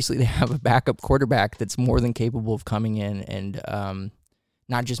 Obviously, they have a backup quarterback that's more than capable of coming in and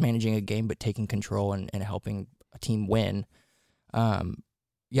not just managing a game, but taking control and helping a team win.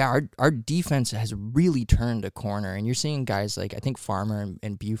 Our defense has really turned a corner, and you're seeing guys like, I think, Farmer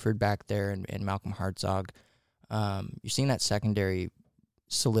and Buford back there and Malcolm Hartzog. You're seeing that secondary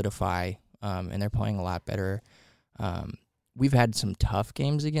solidify, and they're playing a lot better. We've had some tough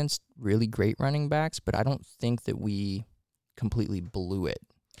games against really great running backs, but I don't think that we completely blew it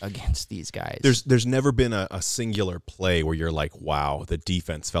against these guys. There's never been a singular play where you're like, wow, the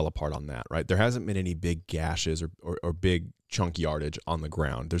defense fell apart on that, right? There hasn't been any big gashes or big chunk yardage on the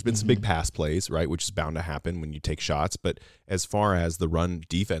ground. There's been some big pass plays, right, which is bound to happen when you take shots, but as far as the run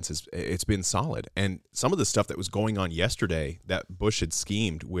defense, it's been solid. And some of the stuff that was going on yesterday that Bush had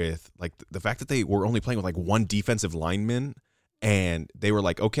schemed with, like the fact that they were only playing with like one defensive lineman, and they were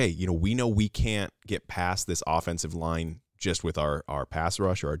like, okay, we know we can't get past this offensive line just with our pass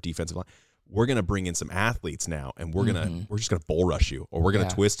rush or our defensive line. We're going to bring in some athletes now, and we're just going to bull rush you, or we're going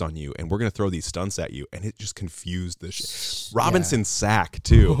to twist on you, and we're going to throw these stunts at you. And it just confused the shit. Robinson sack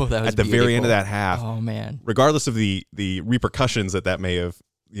too at the very end of that half. Oh man! Regardless of the repercussions that may have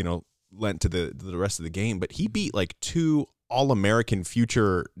lent to the rest of the game, but he beat like 2 All-American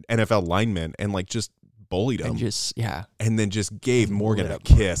future NFL linemen and like just bullied him, and then just gave Morgan a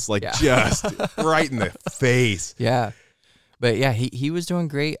kiss, just right in the face. Yeah. But yeah, he was doing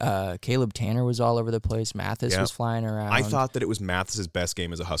great. Caleb Tanner was all over the place. Mathis was flying around. I thought that it was Mathis's best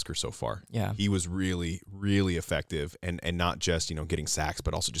game as a Husker so far. Yeah. He was really, really effective, and not just, getting sacks,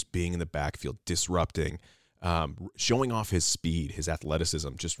 but also just being in the backfield, disrupting, showing off his speed, his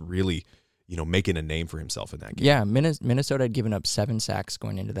athleticism, just really, making a name for himself in that game. Yeah, Minnesota had given up 7 sacks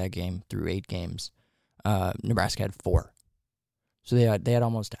going into that game through 8 games. Nebraska had 4. So they had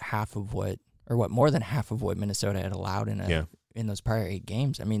almost half of more than half of what Minnesota had allowed in those prior 8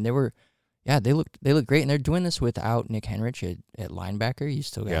 games. I mean, they were Yeah, they look great, and they're doing this without Nick Henrich at linebacker. You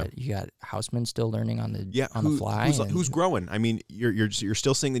still got you got Houseman still learning on the fly. Who's growing? I mean, you're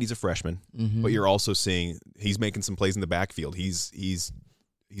still seeing that he's a freshman, but you're also seeing he's making some plays in the backfield. He's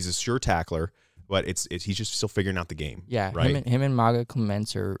a sure tackler, but he's just still figuring out the game. Yeah, right? him and Maga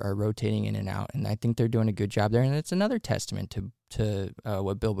Clements are rotating in and out, and I think they're doing a good job there. And it's another testament to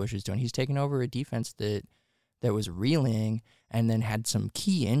what Bill Bush is doing. He's taking over a defense that was reeling and then had some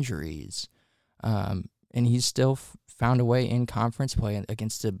key injuries. And he's still found a way in conference play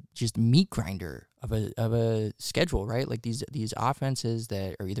against a just meat grinder of a schedule, right? Like these offenses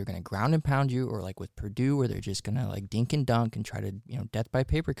that are either going to ground and pound you, or like with Purdue, where they're just going to like dink and dunk and try to, death by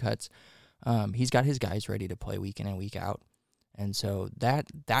paper cuts. He's got his guys ready to play week in and week out. And so that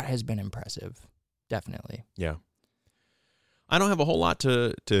has been impressive. Definitely. Yeah. I don't have a whole lot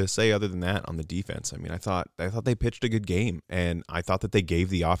to say other than that on the defense. I mean, I thought they pitched a good game, and I thought that they gave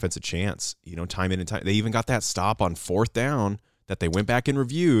the offense a chance, time in and time. They even got that stop on 4th down that they went back and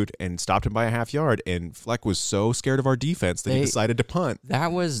reviewed and stopped him by a half yard, and Fleck was so scared of our defense that he decided to punt.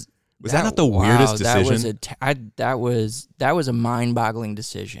 Was that not the weirdest decision? That was a mind-boggling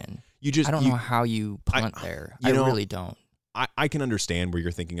decision. I don't know how you punt there. I really don't. I can understand where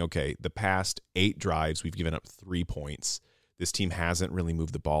you're thinking, okay, the past 8 drives, we've given up 3 points. This team hasn't really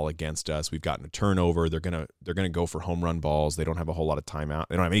moved the ball against us. We've gotten a turnover. They're gonna go for home run balls. They don't have a whole lot of timeout.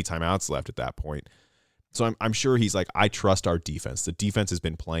 They don't have any timeouts left at that point. So I'm sure he's like, I trust our defense. The defense has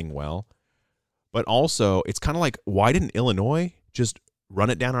been playing well, but also it's kind of like, why didn't Illinois just run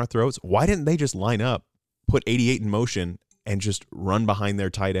it down our throats? Why didn't they just line up, put 88 in motion, and just run behind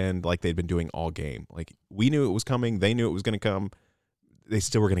their tight end like they'd been doing all game? Like, we knew it was coming. They knew it was going to come. They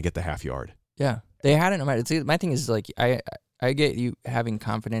still were going to get the half yard. Yeah, they had it no matter. My thing is, like, I get you having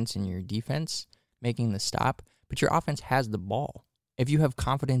confidence in your defense making the stop, but your offense has the ball. If you have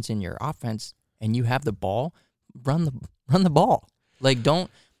confidence in your offense and you have the ball, run the ball. Like,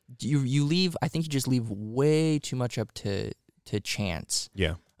 don't you leave? I think you just leave way too much up to chance.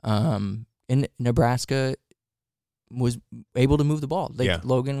 Yeah. In Nebraska was able to move the ball. Like,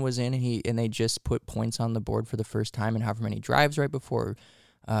 Logan was in, and they just put points on the board for the first time in however many drives right before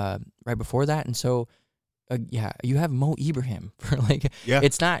that, and so. You have Mo Ibrahim for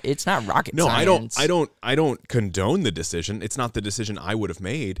it's not rocket science. I don't condone the decision. It's not the decision I would have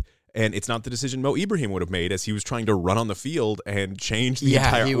made, and it's not the decision Mo Ibrahim would have made as he was trying to run on the field and change the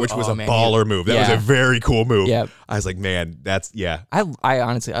entire, which was a baller move. That was a very cool move. Yeah. I was like, man, that's I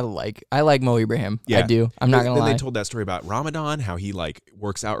honestly I like Mo Ibrahim. Yeah. I do. I'm not gonna lie. Then they told that story about Ramadan, how he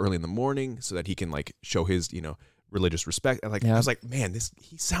works out early in the morning so that he can show his religious respect. I was like, man,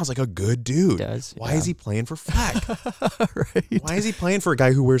 he sounds like a good dude. He does. Why is he playing for Fleck? Right. Why is he playing for a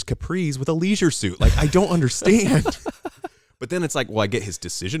guy who wears capris with a leisure suit? I don't understand. But then it's like, well, I get his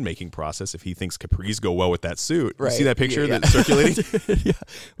decision-making process if he thinks capris go well with that suit. Right. You see that picture that's circulating? Yeah.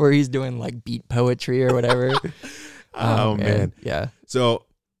 Where he's doing beat poetry or whatever. Oh, man. Yeah. So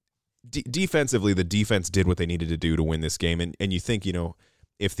defensively, the defense did what they needed to do to win this game. And you think,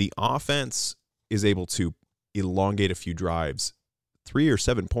 if the offense is able to elongate a few drives, 3 or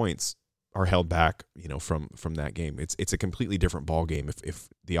 7 points are held back, from that game. It's a completely different ball game if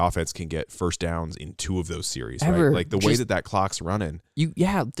the offense can get first downs in 2 of those series, right? Like the way that clock's running.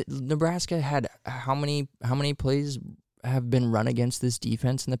 Nebraska had how many plays have been run against this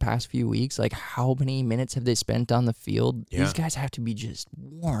defense in the past few weeks? Like, how many minutes have they spent on the field? Yeah. These guys have to be just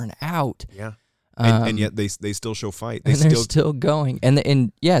worn out. Yeah. And yet they still show fight. They're still going. And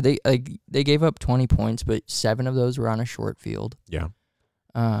they gave up 20 points, but 7 of those were on a short field. Yeah.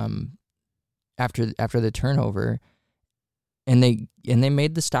 After the turnover, and they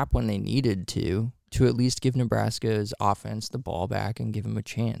made the stop when they needed to at least give Nebraska's offense the ball back and give them a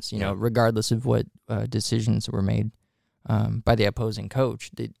chance. Regardless of what decisions were made by the opposing coach,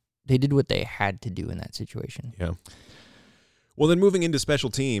 they did what they had to do in that situation. Yeah. Well, then moving into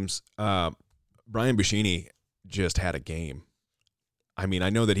special teams. Brian Buschini just had a game. I mean, I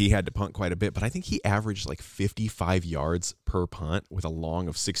know that he had to punt quite a bit, but I think he averaged 55 yards per punt with a long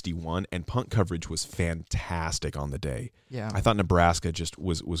of 61, and punt coverage was fantastic on the day. Yeah. I thought Nebraska just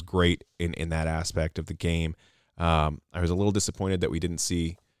was great in that aspect of the game. I was a little disappointed that we didn't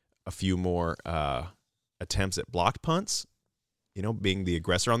see a few more attempts at blocked punts, being the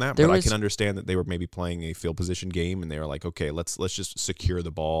aggressor on that. But I can understand that they were maybe playing a field position game, and they were like, okay, let's just secure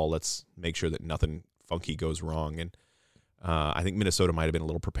the ball. Let's make sure that nothing funky goes wrong. And I think Minnesota might have been a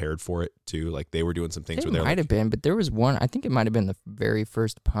little prepared for it too. They were doing some things where they might have been, but there was one. I think it might have been the very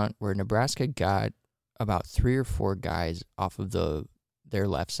first punt where Nebraska got about 3 or 4 guys off of their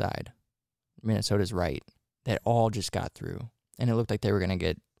left side, Minnesota's right, that all just got through, and it looked like they were going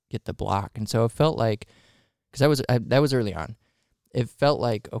to get the block. And so it felt like, because that was early on, it felt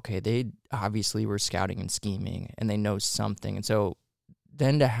like, okay, they obviously were scouting and scheming, and they know something. And so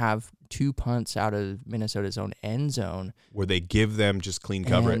then to have 2 punts out of Minnesota's own end zone, where they give them just clean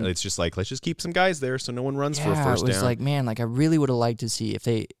cover, it's just like, let's just keep some guys there so no one runs for a first down. It was like, man, like I really would have liked to see if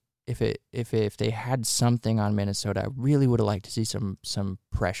they had something on Minnesota. I really would have liked to see some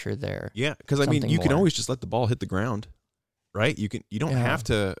pressure there. Yeah, because I mean, you can always just let the ball hit the ground, right? You don't have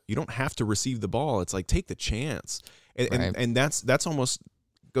to receive the ball. It's like, take the chance, and that's almost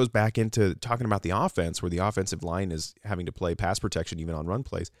goes back into talking about the offense, where the offensive line is having to play pass protection even on run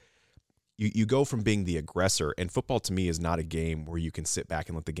plays. You go from being the aggressor, and football to me is not a game where you can sit back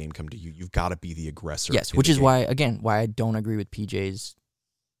and let the game come to you. You've got to be the aggressor. Yes, which is why I don't agree with PJ's.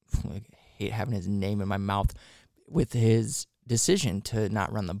 I hate having his name in my mouth with his decision to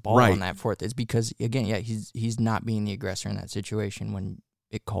not run the ball on that fourth. Is because, again, he's not being the aggressor in that situation when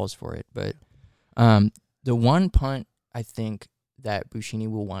it calls for it. But the one punt I think that Buschini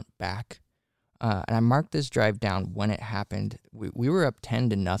will want back, and I marked this drive down when it happened. We were up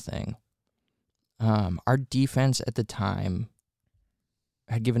 10-0. Our defense at the time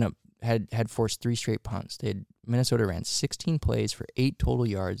had forced 3 straight punts. Minnesota ran 16 plays for 8 total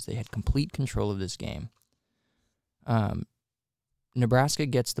yards. They had complete control of this game. Nebraska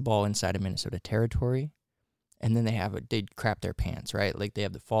gets the ball inside of Minnesota territory, and then they crap their pants, right? Like, they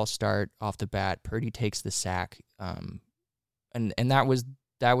have the false start off the bat. Purdy takes the sack, and that was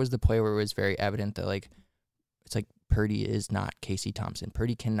the play where it was very evident that, like, it's like Purdy is not Casey Thompson.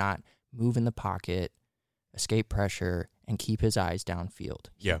 Purdy cannot move in the pocket, escape pressure, and keep his eyes downfield.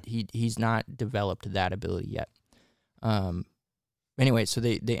 Yeah. He's not developed that ability yet. Anyway, so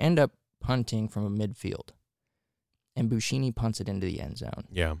they end up punting from a midfield, and Buschini punts it into the end zone.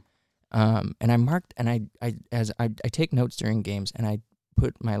 Yeah. And I marked, and I take notes during games, and I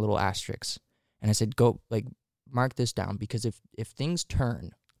put my little asterisks, and I said, go, like, mark this down, because if things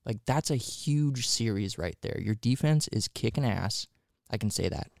turn, like, that's a huge series right there. Your defense is kicking ass. I can say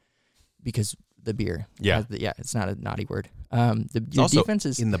that because the beer. Yeah. It's not a naughty word. Your defense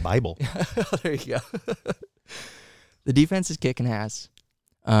is in the Bible. There you go. The defense is kicking ass.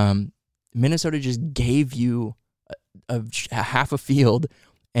 Minnesota just gave you a half a field,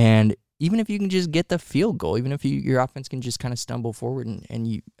 and even if you can just get the field goal, even if your offense can just kind of stumble forward and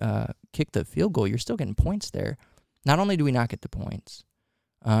you kick the field goal, you're still getting points there. Not only do we not get the points,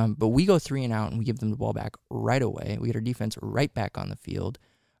 but we go 3 and out, and we give them the ball back right away. We get our defense right back on the field,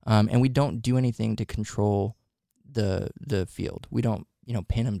 and we don't do anything to control the field. We don't,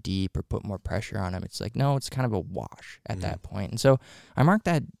 pin them deep or put more pressure on them. It's like, no, it's kind of a wash at that point. And so I marked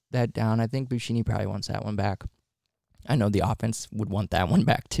that down. I think Buschini probably wants that one back. I know the offense would want that one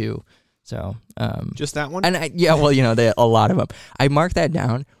back too. So just that one? And they a lot of them. I marked that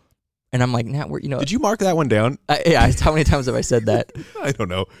down, and I'm like, nah, Did you mark that one down? Yeah. How many times have I said that? I don't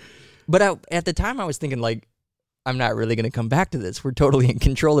know. But at the time, I was thinking, like, I'm not really going to come back to this. We're totally in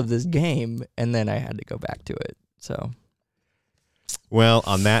control of this game, and then I had to go back to it. So, well,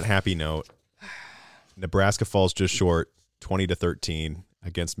 on that happy note, Nebraska falls just short, 20-13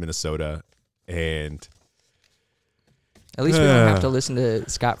 against Minnesota, and at least we don't have to listen to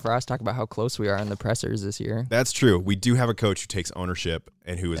Scott Frost talk about how close we are in the pressers this year. That's true. We do have a coach who takes ownership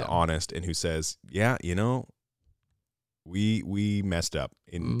and who is honest and who says, yeah, we messed up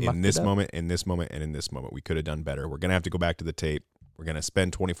in this moment, in this moment, and in this moment. We could have done better. We're going to have to go back to the tape. We're going to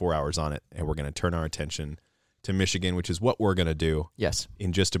spend 24 hours on it, and we're going to turn our attention to Michigan, which is what we're going to do. Yes.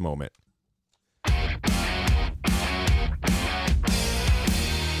 In just a moment.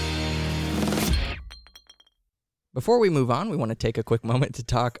 Before we move on, we want to take a quick moment to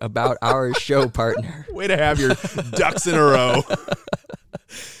talk about our show partner. Way to have your ducks in a row.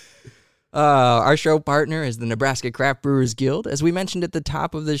 Our show partner is the Nebraska Craft Brewers Guild. As we mentioned at the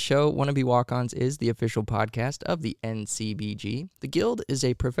top of the show, Wannabe Walk-Ons is the official podcast of the NCBG. The Guild is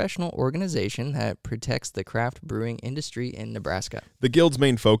a professional organization that protects the craft brewing industry in Nebraska. The Guild's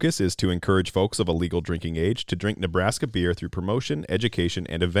main focus is to encourage folks of a legal drinking age to drink Nebraska beer through promotion, education,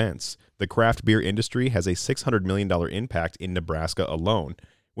 and events. The craft beer industry has a $600 million impact in Nebraska alone.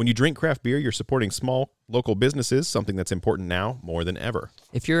 When you drink craft beer, you're supporting small, local businesses, something that's important now more than ever.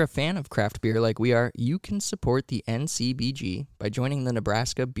 If you're a fan of craft beer like we are, you can support the NCBG by joining the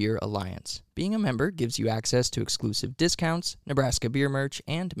Nebraska Beer Alliance. Being a member gives you access to exclusive discounts, Nebraska beer merch,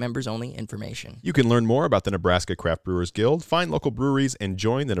 and members-only information. You can learn more about the Nebraska Craft Brewers Guild, find local breweries, and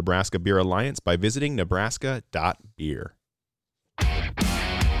join the Nebraska Beer Alliance by visiting nebraska.beer.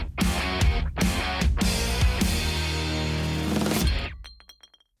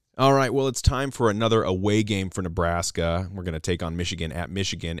 All right, well, it's time for another away game for Nebraska. We're going to take on Michigan at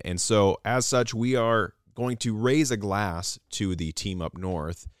Michigan. And so, as such, we are going to raise a glass to the team up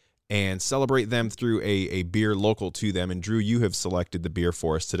north and celebrate them through a beer local to them. And, Drew, you have selected the beer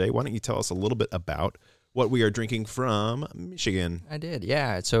for us today. Why don't you tell us a little bit about what we are drinking from Michigan? I did,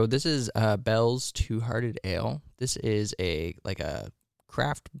 yeah. So this is Bell's Two-Hearted Ale. This is a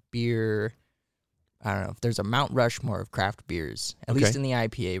craft beer. I don't know if there's a Mount Rushmore of craft beers, at least in the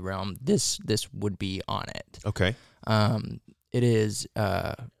IPA realm. This would be on it. Okay. It is.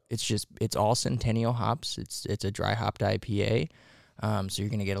 It's all Centennial hops. It's a dry hopped IPA. So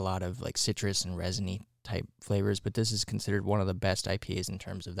you're gonna get a lot of like citrus and resiny type flavors. But this is considered one of the best IPAs in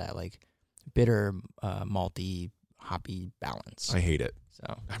terms of that like bitter, malty, hoppy balance. I hate it.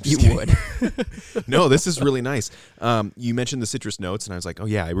 So you would. No, this is really nice. You mentioned the citrus notes, and I was like, oh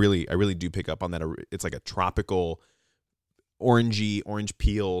yeah, I really do pick up on that. It's like a tropical, orange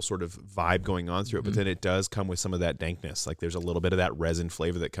peel sort of vibe going on through it, but then it does come with some of that dankness. Like there's a little bit of that resin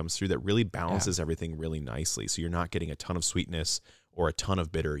flavor that comes through that really balances everything really nicely. So you're not getting a ton of sweetness or a ton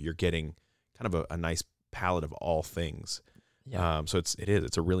of bitter. You're getting kind of a nice palette of all things. Yeah. So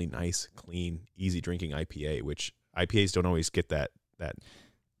it's a really nice, clean, easy drinking IPA, which IPAs don't always get that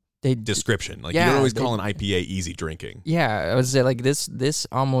description. Like you don't always call an IPA easy drinking. Yeah, I would say like this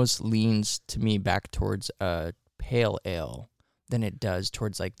almost leans to me back towards a pale ale than it does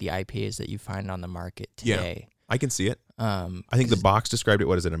towards like the IPAs that you find on the market today. Yeah, I can see it. I think the box described it.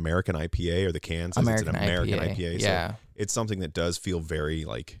 What is it, American IPA, or the can says it's an American IPA. Yeah, so it's something that does feel very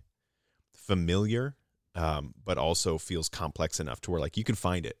like familiar, but also feels complex enough to where like you can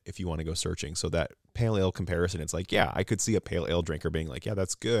find it if you want to go searching. So that pale ale comparison, it's like, yeah, I could see a pale ale drinker being like, yeah,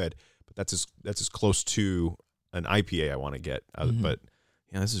 that's good, but that's as close to an IPA I want to get. But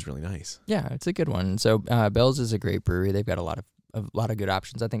yeah, this is really nice. Yeah, it's a good one. So Bell's is a great brewery. They've got a lot of good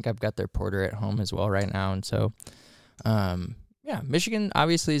options. I think I've got their porter at home as well right now, and so Michigan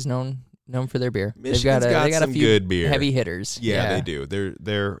obviously is known for their beer. Michigan's they got some a few good beer. Heavy hitters. Yeah, they do.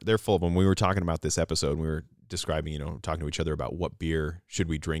 They're full of them. We were talking about this episode, and we were describing, talking to each other about what beer should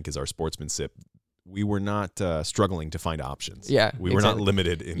we drink as our sportsman sip. We were not struggling to find options. Yeah, we were not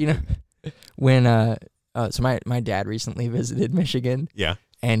limited in. When so my dad recently visited Michigan. Yeah,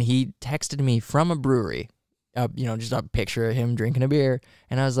 and he texted me from a brewery, just a picture of him drinking a beer,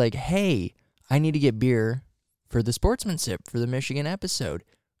 and I was like, hey, I need to get beer for the sportsman sip for the Michigan episode.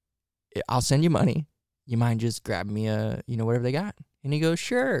 I'll send you money. You mind just grabbing me whatever they got? And he goes,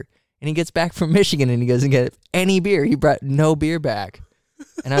 sure. And he gets back from Michigan and he doesn't get any beer. He brought no beer back.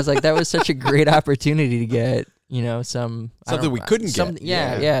 And I was like, that was such a great opportunity to get, something we couldn't get.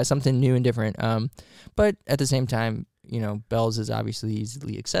 Yeah, something new and different. But at the same time, Bell's is obviously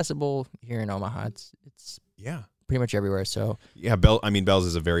easily accessible here in Omaha. It's pretty much everywhere. So yeah, Bell's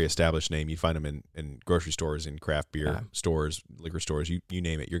is a very established name. You find them in grocery stores, in craft beer stores, liquor stores. You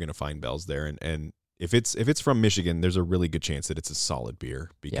name it, you're going to find Bell's there. And if it's from Michigan, there's a really good chance that it's a solid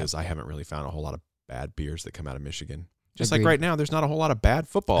beer, because I haven't really found a whole lot of bad beers that come out of Michigan. Just Agreed. Like right now, there's not a whole lot of bad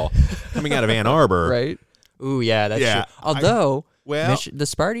football coming out of Ann Arbor. Right? Ooh, yeah, that's true. Although, the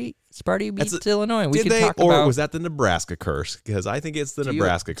Sparty beat Illinois. We could talk about. Or was that the Nebraska curse? Because I think it's the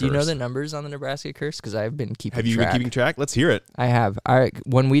Nebraska curse. Do you know the numbers on the Nebraska curse? Because I've been keeping track. Have you been keeping track? Let's hear it. I have.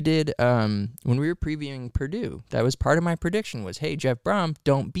 When we did, when we were previewing Purdue, that was part of my prediction was, hey, Jeff Brom,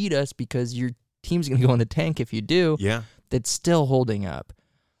 don't beat us because your team's going to go in the tank if you do. Yeah. That's still holding up.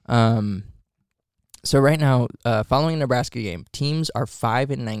 So right now, following a Nebraska game, teams are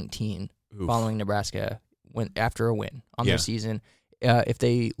 5-19 following Nebraska after a win on their season. If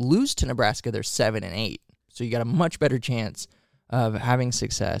they lose to Nebraska, they're 7-8. So you got a much better chance of having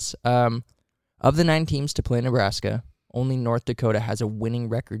success. Of the 9 teams to play Nebraska, only North Dakota has a winning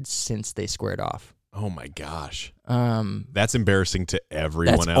record since they squared off. Oh my gosh. That's embarrassing to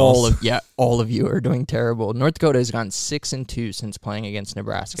everyone else. All of you are doing terrible. North Dakota has gone 6-2 since playing against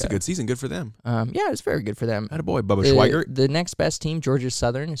Nebraska. It's a good season. Good for them. It's very good for them. Attaboy, Bubba Schweigert. The next best team, Georgia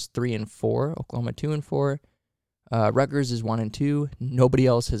Southern, is 3-4. Oklahoma 2-4. Rutgers is 1-2. Nobody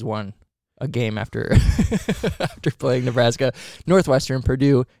else has won a game after after playing Nebraska. Northwestern,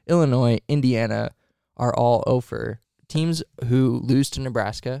 Purdue, Illinois, Indiana are all 0-4. Teams who lose to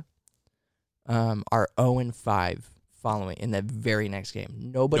Nebraska are 0-5 following in that very next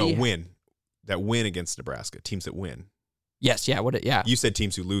game. Win. That win against Nebraska. Teams that win. Yes, yeah. You said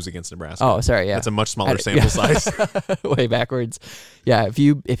teams who lose against Nebraska. Oh, sorry, yeah. That's a much smaller sample size. Way backwards. Yeah, if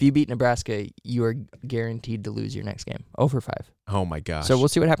you beat Nebraska, you are guaranteed to lose your next game. 0-5. Oh my gosh. So we'll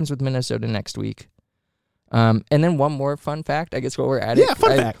see what happens with Minnesota next week. And then one more fun fact, I guess while we're at it. Yeah,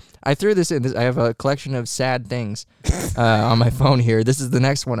 fun fact. I threw this in. I have a collection of sad things on my phone here. This is the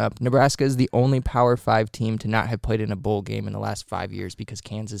next one up. Nebraska is the only Power 5 team to not have played in a bowl game in the last 5 years because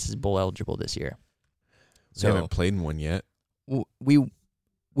Kansas is bowl eligible this year. So they haven't played in one yet. We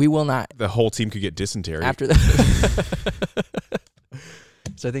will not. The whole team could get dysentery. After that.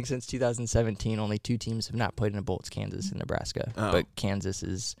 So I think since 2017, only 2 teams have not played in a bowl. It's Kansas and Nebraska. Oh. But Kansas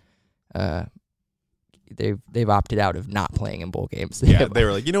is... They've opted out of not playing in bowl games. They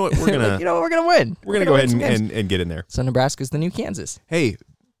were like, you know what, we're gonna we're gonna win. We're gonna go ahead and get in there. So Nebraska's the new Kansas. Hey,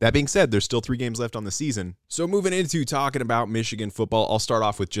 that being said, there's still 3 games left on the season. So moving into talking about Michigan football, I'll start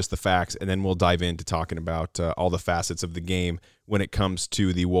off with just the facts, and then we'll dive into talking about all the facets of the game when it comes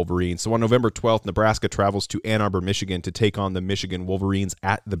to the Wolverines. So on November 12th, Nebraska travels to Ann Arbor, Michigan to take on the Michigan Wolverines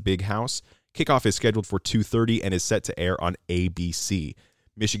at the Big House. Kickoff is scheduled for 2:30 and is set to air on ABC.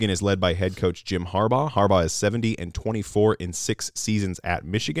 Michigan is led by head coach Jim Harbaugh. Harbaugh is 70-24 in 6 seasons at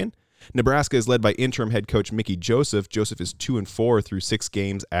Michigan. Nebraska is led by interim head coach Mickey Joseph. Joseph is 2-4 through 6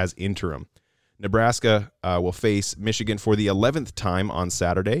 games as interim. Nebraska will face Michigan for the 11th time on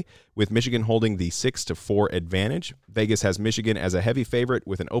Saturday, with Michigan holding the 6-4 advantage. Vegas has Michigan as a heavy favorite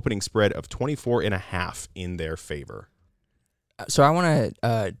with an opening spread of 24.5 in their favor. So I want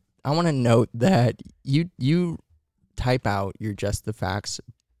to note that you type out your just the facts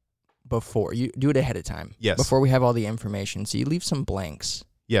before you do it ahead of time. Yes. Before we have all the information, so you leave some blanks.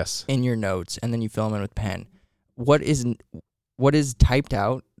 Yes. In your notes, and then you fill them in with pen. What is typed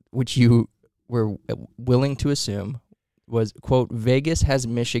out, which you were willing to assume was, quote, Vegas has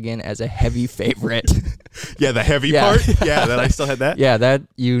Michigan as a heavy favorite. Yeah, the heavy part. Yeah, that I still had that. Yeah, that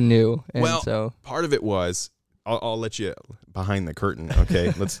you knew. And well, so part of it was I'll let you behind the curtain.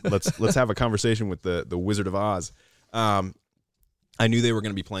 Okay, let's have a conversation with the Wizard of Oz. I knew they were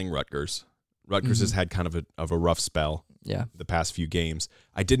going to be playing Rutgers. Rutgers has had kind of a rough spell. Yeah. The past few games.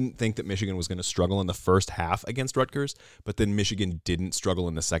 I didn't think that Michigan was going to struggle in the first half against Rutgers, but then Michigan didn't struggle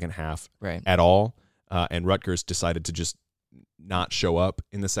in the second half at all. And Rutgers decided to just not show up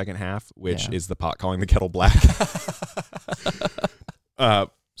in the second half, which is the pot calling the kettle black.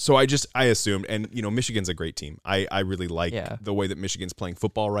 So I assumed, and Michigan's a great team. I really like the way that Michigan's playing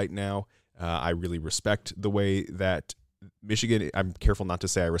football right now. I really respect the way that Michigan, I'm careful not to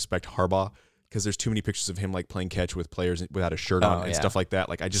say I respect Harbaugh, because there's too many pictures of him like playing catch with players without a shirt on and stuff like that.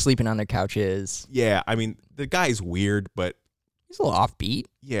 Like I just sleeping on their couches. Yeah, I mean the guy's weird, but he's a little offbeat.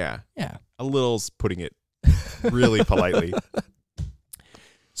 Yeah, a little's putting it really politely.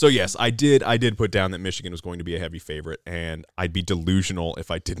 So yes, I did put down that Michigan was going to be a heavy favorite, and I'd be delusional if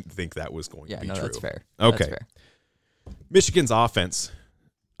I didn't think that was going to be true. That's fair. Okay, that's fair. Michigan's offense.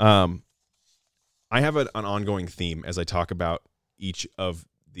 I have an ongoing theme as I talk about each of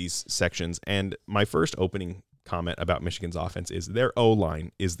these sections, and my first opening comment about Michigan's offense is their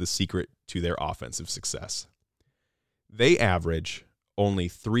O-line is the secret to their offensive success. They average only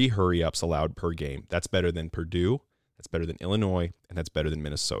 3 hurry-ups allowed per game. That's better than Purdue, that's better than Illinois, and that's better than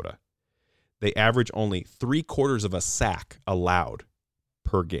Minnesota. They average only 3/4 of a sack allowed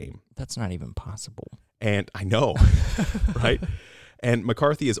per game. That's not even possible. And I know, right? And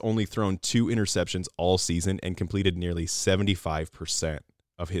McCarthy has only thrown 2 interceptions all season and completed nearly 75%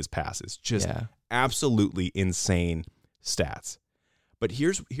 of his passes. Just absolutely insane stats. But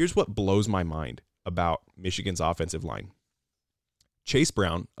here's what blows my mind about Michigan's offensive line. Chase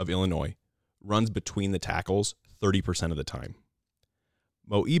Brown of Illinois runs between the tackles 30% of the time.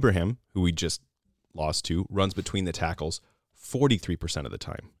 Mo Ibrahim, who we just lost to, runs between the tackles 43% of the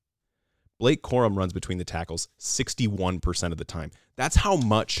time. Blake Corum runs between the tackles 61% of the time. That's how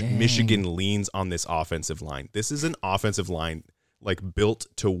much Michigan leans on this offensive line. This is an offensive line like built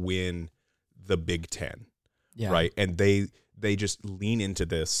to win the Big Ten, right? And they just lean into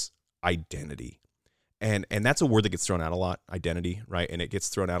this identity. And that's a word that gets thrown out a lot, identity, right? And it gets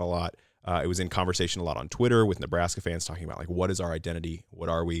thrown out a lot. It was in conversation a lot on Twitter with Nebraska fans talking about, like, what is our identity? What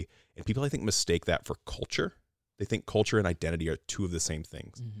are we? And people, I think, mistake that for culture. They think culture and identity are 2 of the same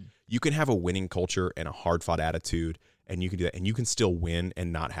things. Mm-hmm. You can have a winning culture and a hard-fought attitude, and you can do that, and you can still win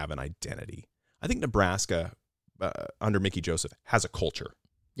and not have an identity. I think Nebraska, under Mickey Joseph, has a culture.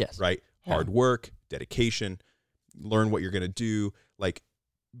 Yes. Right? Hard work, dedication, learn what you're going to do, like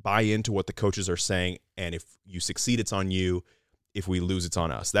buy into what the coaches are saying, and if you succeed, it's on you. If we lose, it's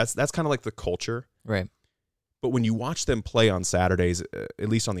on us. That's kind of like the culture. Right. But when you watch them play on Saturdays, at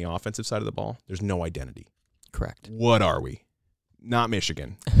least on the offensive side of the ball, there's no identity. Correct. What are we? Not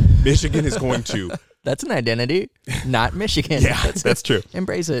Michigan. Michigan is going to... That's an identity, not Michigan. That's true.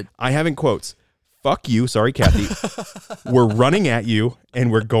 Embrace it. I have in quotes, fuck you, sorry, Kathy. We're running at you,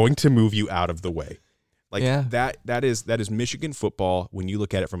 and we're going to move you out of the way. Like that is Michigan football when you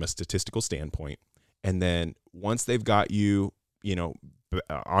look at it from a statistical standpoint. And then once they've got you,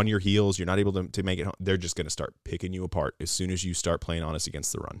 on your heels, you're not able to make it home, they're just going to start picking you apart as soon as you start playing honest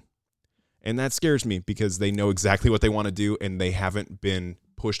against the run. And that scares me because they know exactly what they want to do, and they haven't been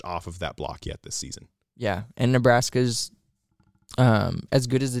pushed off of that block yet this season. Yeah, and Nebraska's, as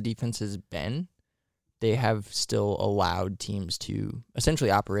good as the defense has been, they have still allowed teams to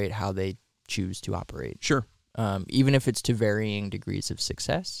essentially operate how they choose to operate. Sure. Even if it's to varying degrees of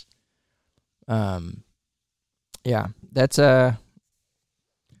success. Yeah, that's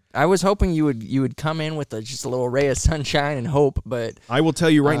I was hoping you would come in with just a little ray of sunshine and hope, but I will tell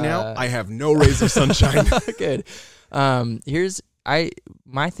you right now, I have no rays of sunshine. Good. My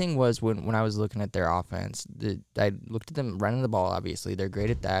thing was when I was looking at their offense, I looked at them running the ball. Obviously, they're great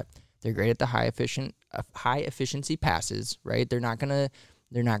at that. They're great at the high efficiency passes. Right? They're not gonna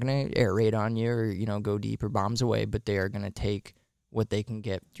air raid on you or go deep or bombs away, but they are gonna take what they can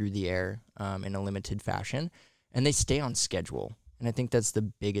get through the air in a limited fashion, and they stay on schedule. And I think that's the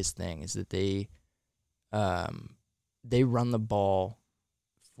biggest thing is that they run the ball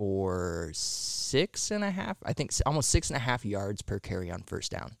for almost 6.5 yards per carry on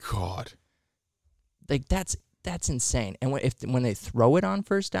first down. God, like that's insane. And when they throw it on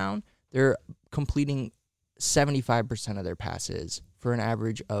first down, they're completing 75% of their passes for an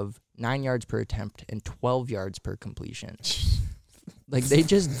average of 9 yards per attempt and 12 yards per completion. Like they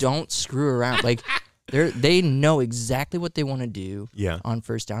just don't screw around. Like they know exactly what they want to do on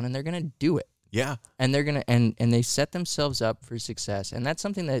first down, and they're gonna do it. Yeah, and they're gonna and they set themselves up for success, and that's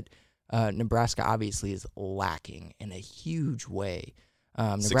something that Nebraska obviously is lacking in a huge way.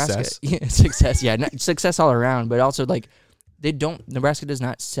 Nebraska success, success all around, but also like Nebraska does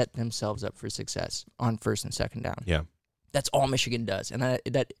not set themselves up for success on first and second down. Yeah, that's all Michigan does, and they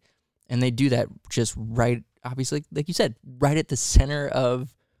do that just right. Obviously, like you said, right at the center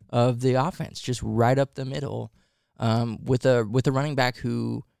of the offense, just right up the middle, with a running back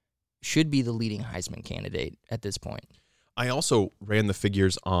who should be the leading Heisman candidate at this point. I also ran the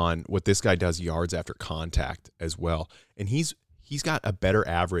figures on what this guy does yards after contact as well, and he's got a better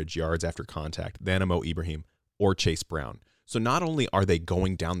average yards after contact than Mo Ibrahim or Chase Brown. So not only are they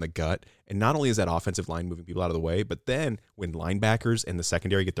going down the gut, and not only is that offensive line moving people out of the way, but then when linebackers and the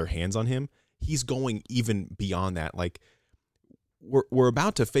secondary get their hands on him, he's going even beyond that. Like we're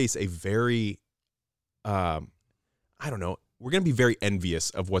about to face a very, we're going to be very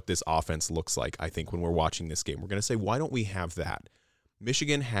envious of what this offense looks like, I think, when we're watching this game. We're going to say, why don't we have that?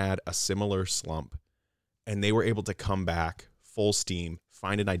 Michigan had a similar slump, and they were able to come back full steam,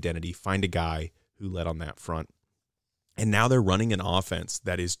 find an identity, find a guy who led on that front. And now they're running an offense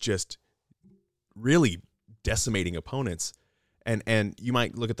that is just really decimating opponents. And you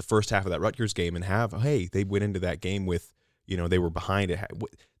might look at the first half of that Rutgers game and they went into that game with, they were behind.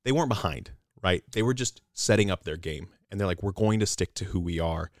 They weren't behind, right? They were just setting up their game. And they're like, we're going to stick to who we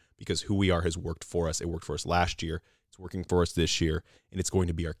are because who we are has worked for us. It worked for us last year. It's working for us this year. And it's going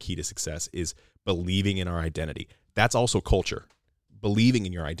to be our key to success is believing in our identity. That's also culture. Believing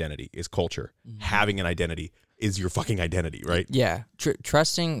in your identity is culture. Mm-hmm. Having an identity is your fucking identity, right? Yeah.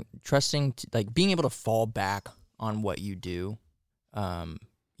 Trusting, like being able to fall back on what you do,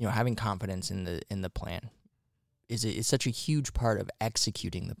 having confidence in the plan is such a huge part of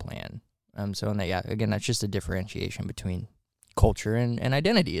executing the plan. Again, that's just a differentiation between culture and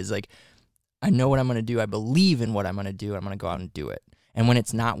identity. Is like, I know what I'm going to do. I believe in what I'm going to do. I'm going to go out and do it. And when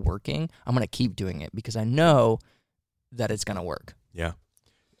it's not working, I'm going to keep doing it because I know that it's going to work. Yeah.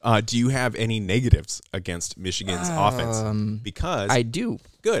 Do you have any negatives against Michigan's offense? Because I do.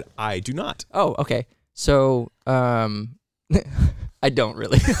 Good. I do not. Oh, okay. So, I don't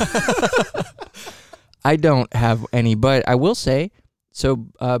really. I don't have any, but I will say, so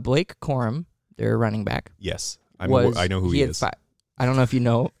Blake Corum, their running back. Yes. I know who he is. I don't know if you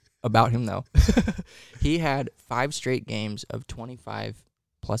know about him, though. He had 5 straight games of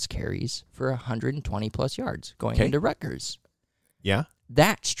 25-plus carries for 120-plus yards going into Rutgers. Yeah?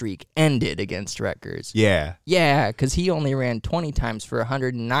 That streak ended against Rutgers. Yeah. Yeah, because he only ran 20 times for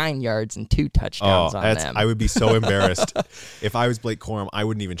 109 yards and 2 touchdowns on them. I would be so embarrassed. If I was Blake Corum, I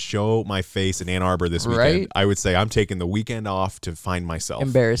wouldn't even show my face in Ann Arbor this weekend. Right? I would say I'm taking the weekend off to find myself.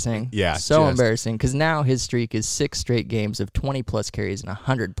 Embarrassing. Yeah. So embarrassing, because now his streak is 6 straight games of 20-plus carries and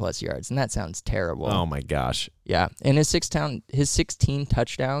 100-plus yards, and that sounds terrible. Oh, my gosh. Yeah, and his 16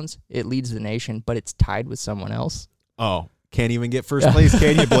 touchdowns, it leads the nation, but it's tied with someone else. Oh, can't even get first place,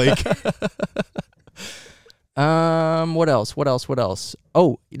 can you, Blake? What else?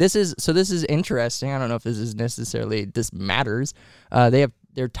 Oh, this is interesting. I don't know if this matters. They have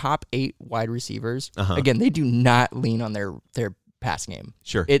their top 8 wide receivers, Uh-huh. again, they do not lean on their pass game.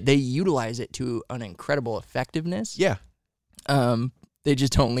 Sure. They utilize it to an incredible effectiveness. Yeah. They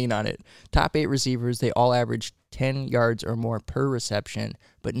just don't lean on it. Top 8 receivers, they all average 10 yards or more per reception,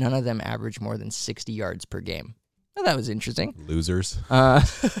 but none of them average more than 60 yards per game. Well, that was interesting. Losers.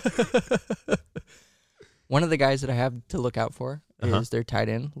 One of the guys that I have to look out for is their tight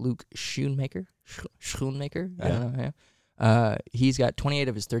end, Luke Schoonmaker. Schoonmaker? I don't know. Yeah. He's got 28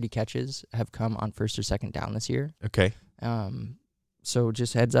 of his 30 catches have come on first or second down this year. Okay. So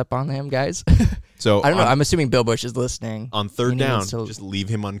just heads up on him, guys. So I don't know. I'm assuming Bill Bush is listening. On third down, just leave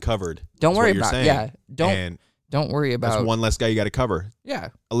him uncovered. Don't worry about saying. Yeah. Don't worry about. That's one less guy you got to cover. Yeah.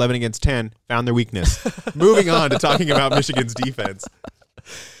 11 against 10, found their weakness. Moving on to talking about Michigan's defense.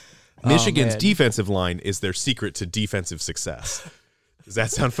 Michigan's defensive line is their secret to defensive success. Does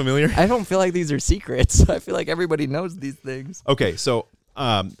that sound familiar? I don't feel like these are secrets. I feel like everybody knows these things. Okay, so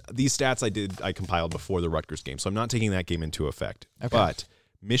these stats I compiled before the Rutgers game, so I'm not taking that game into effect. Okay. But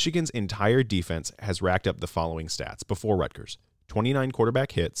Michigan's entire defense has racked up the following stats before Rutgers: 29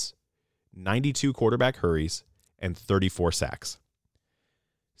 quarterback hits, 92 quarterback hurries, and 34 sacks.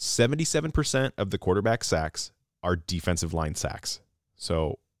 77% of the quarterback sacks are defensive line sacks.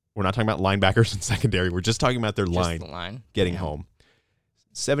 So we're not talking about linebackers and secondary. We're just talking about their line getting home.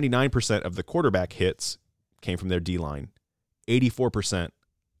 79% of the quarterback hits came from their D-line. 84%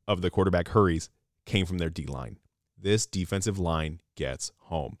 of the quarterback hurries came from their D-line. This defensive line gets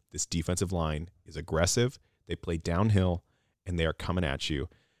home. This defensive line is aggressive. They play downhill, and they are coming at you.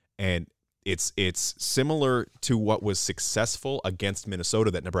 And it's similar to what was successful against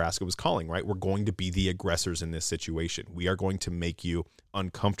Minnesota that Nebraska was calling, right? We're going to be the aggressors in this situation. We are going to make you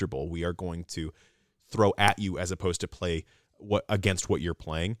uncomfortable. We are going to throw at you as opposed to play against what you're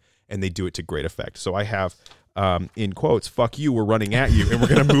playing, and they do it to great effect. So I have, in quotes, "Fuck you, we're running at you, and we're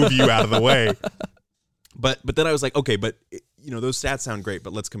going to move you out of the way." But then I was like, okay, but those stats sound great,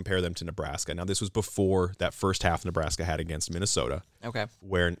 but let's compare them to Nebraska. Now, this was before that first half Nebraska had against Minnesota,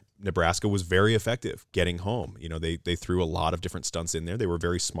 where Nebraska was very effective getting home. They threw a lot of different stunts in there. They were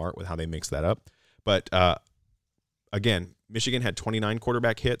very smart with how they mixed that up. But again, Michigan had 29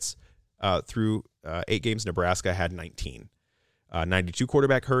 quarterback hits through 8 games. Nebraska had 19. 92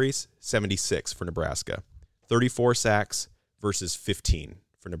 quarterback hurries, 76 for Nebraska. 34 sacks versus 15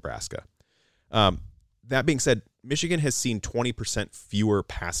 for Nebraska. That being said, Michigan has seen 20% fewer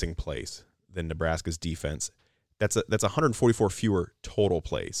passing plays than Nebraska's defense. That's 144 fewer total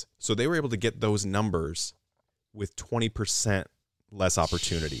plays. So they were able to get those numbers with 20% less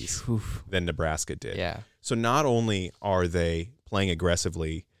opportunities than Nebraska did. Yeah. So not only are they playing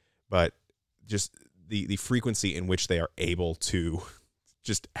aggressively, but just the frequency in which they are able to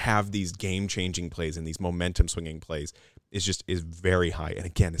just have these game-changing plays and these momentum-swinging plays is very high. And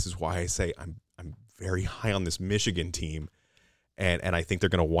again, this is why I say I'm very high on this Michigan team, and I think they're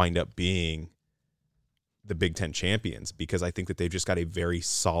going to wind up being the Big Ten champions, because I think that they've just got a very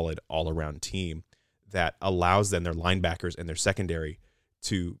solid all-around team that allows them, their linebackers and their secondary,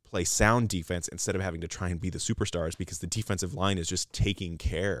 to play sound defense instead of having to try and be the superstars, because the defensive line is just taking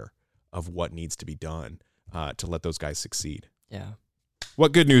care of what needs to be done to let those guys succeed. Yeah.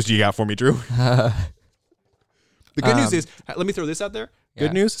 What good news do you got for me, Drew? The good news is, let me throw this out there.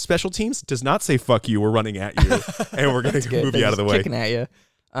 Good news, special teams does not say "fuck you," we're running at you, and we're going to move you out of the way. Kicking at you.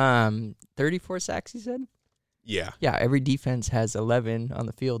 34 sacks, you said? Yeah. Yeah, every defense has 11 on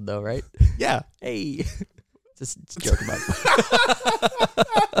the field, though, right? Yeah. Hey. Just joke about it.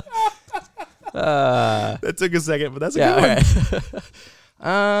 That took a second, but that's a good one.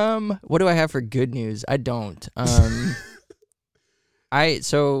 Right. What do I have for good news? I don't. Some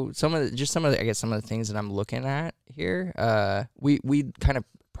of the things that I'm looking at here. We kind of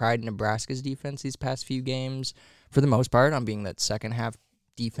pride Nebraska's defense these past few games, for the most part, on being that second half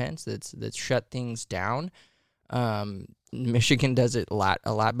defense that's shut things down. Michigan does it a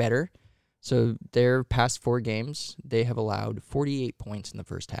lot better. So their past 4 games, they have allowed 48 points in the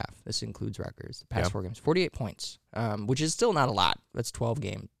first half. This includes Rutgers. The past 4 games, 48 points, which is still not a lot. That's 12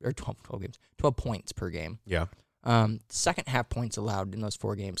 points per game. Yeah. Second half points allowed in those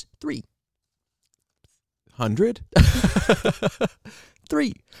 4 games, 3. 100?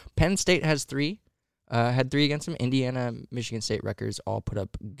 3. Penn State has 3. Had 3 against them. Indiana, Michigan State, Rutgers all put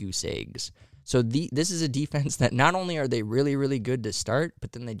up goose eggs. So this is a defense that not only are they really, really good to start,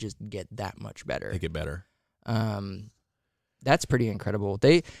 but then they just get that much better. They get better. That's pretty incredible.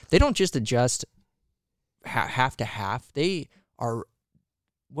 They don't just adjust half to half. They are,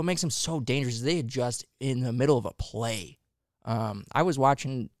 what makes them so dangerous is they adjust in the middle of a play. I was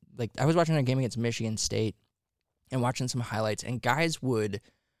watching a game against Michigan State, and watching some highlights, and guys would,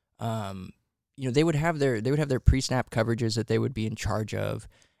 they would have their pre-snap coverages that they would be in charge of,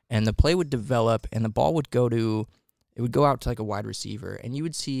 and the play would develop, and the ball would go out to like a wide receiver, and you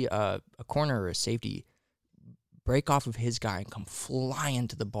would see a corner or a safety break off of his guy and come flying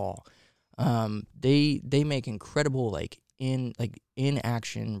to the ball. They make incredible in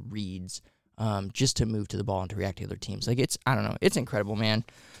action reads just to move to the ball and to react to other teams. It's incredible, man.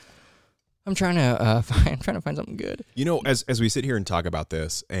 I'm trying to find something good. As we sit here and talk about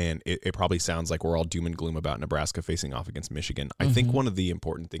this, and it probably sounds like we're all doom and gloom about Nebraska facing off against Michigan. I think one of the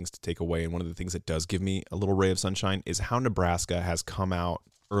important things to take away, and one of the things that does give me a little ray of sunshine, is how Nebraska has come out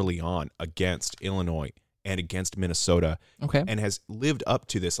early on against Illinois and against Minnesota, and has lived up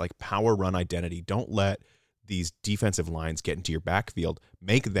to this power run identity. Don't let these defensive lines get into your backfield.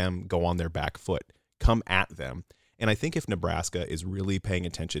 Make them go on their back foot. Come at them. And I think if Nebraska is really paying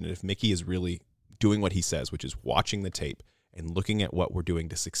attention, and if Mickey is really doing what he says, which is watching the tape and looking at what we're doing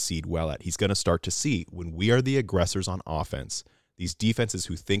to succeed well at, he's going to start to see when we are the aggressors on offense, these defenses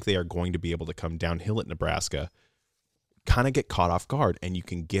who think they are going to be able to come downhill at Nebraska kind of get caught off guard, and you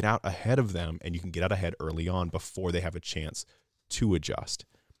can get out ahead of them, and you can get out ahead early on before they have a chance to adjust.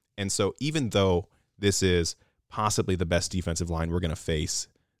 And so even though this is possibly the best defensive line we're going to face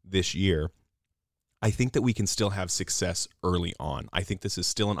this year, I think that we can still have success early on. I think this is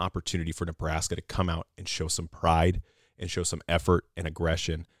still an opportunity for Nebraska to come out and show some pride and show some effort and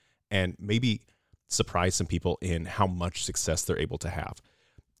aggression, and maybe surprise some people in how much success they're able to have.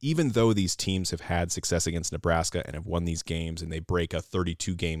 Even though these teams have had success against Nebraska and have won these games, and they break a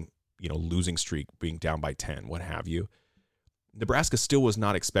 32-game losing streak, being down by 10, what have you, Nebraska still was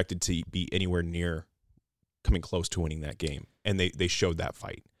not expected to be anywhere near coming close to winning that game, and they showed that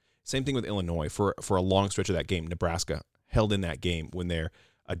fight. Same thing with Illinois. For a long stretch of that game, Nebraska held in that game when they're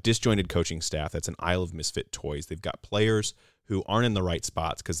a disjointed coaching staff that's an Isle of Misfit Toys. They've got players who aren't in the right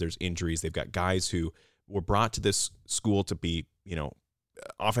spots because there's injuries. They've got guys who were brought to this school to be,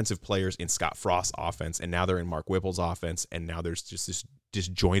 offensive players in Scott Frost's offense, and now they're in Mark Whipple's offense, and now there's just this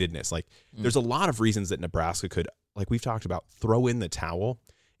disjointedness. There's a lot of reasons that Nebraska could, like we've talked about, throw in the towel,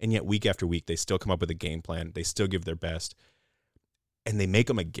 and yet week after week they still come up with a game plan. They still give their best, and they make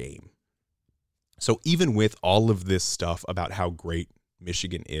them a game. So even with all of this stuff about how great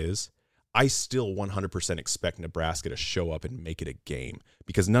Michigan is, I still 100% expect Nebraska to show up and make it a game,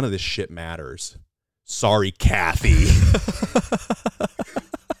 because none of this shit matters. Sorry, Kathy.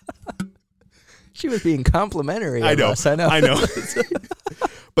 She was being complimentary. I know. I know.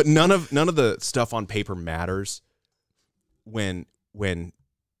 But none of the stuff on paper matters when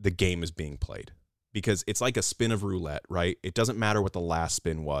the game is being played, because it's like a spin of roulette, right? It doesn't matter what the last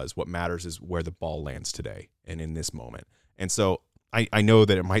spin was. What matters is where the ball lands today and in this moment. And so I know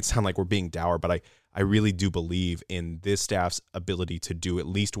that it might sound like we're being dour, but I really do believe in this staff's ability to do at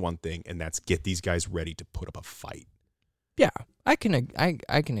least one thing, and that's get these guys ready to put up a fight. Yeah, I can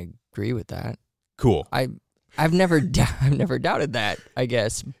agree with that. Cool. I've never doubted that, I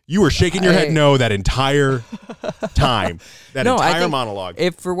guess. You were shaking your head no that entire time. Entire monologue.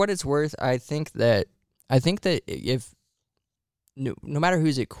 If for what it's worth, I think that if no matter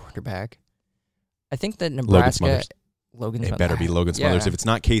who's at quarterback, I think that Nebraska Logan Smothers. It better be Logan Smothers. If it's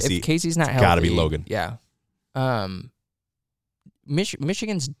not Casey, if Casey's not it's healthy, got to be Logan. Yeah.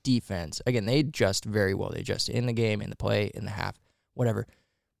 Michigan's defense, again, they adjust very well. They adjust in the game, in the play, in the half, whatever.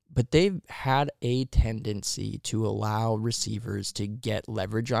 But they've had a tendency to allow receivers to get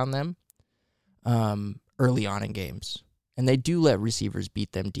leverage on them early on in games. And they do let receivers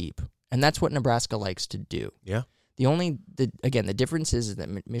beat them deep. And that's what Nebraska likes to do. Yeah. The difference is that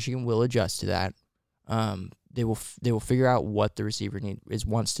Michigan will adjust to that. They will figure out what the receiver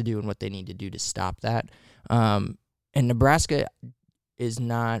wants to do and what they need to do to stop that. And Nebraska is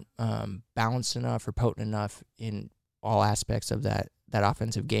not balanced enough or potent enough in all aspects of that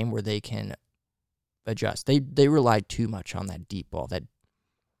offensive game where they can adjust. They rely too much on that deep ball, that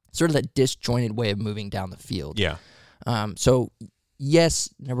sort of that disjointed way of moving down the field. Yeah. So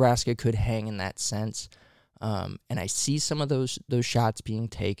yes, Nebraska could hang in that sense. And I see some of those shots being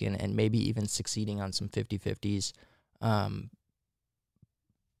taken and maybe even succeeding on some 50-50s.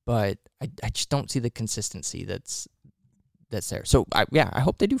 But I just don't see the consistency that's there. So I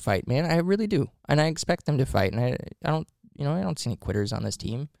hope they do fight, man. I really do. And I expect them to fight. And I don't see any quitters on this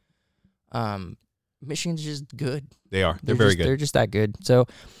team. Michigan's just good. They are. They're very good. They're just that good. So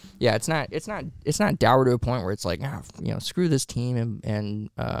yeah, it's not dour to a point where it's like, screw this team and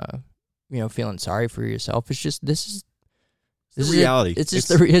feeling sorry for yourself. It's just this is reality. It's just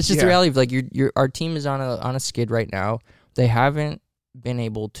the reality of like our team is on a skid right now. They haven't been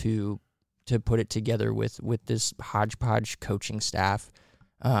able to put it together with this hodgepodge coaching staff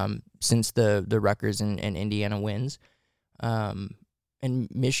since the Rutgers and Indiana wins. And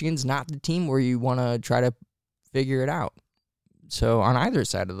Michigan's not the team where you want to try to figure it out. So on either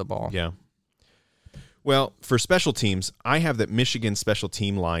side of the ball. Yeah. Well, for special teams, I have that Michigan's special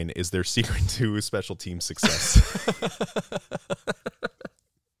team line is their secret to special team success.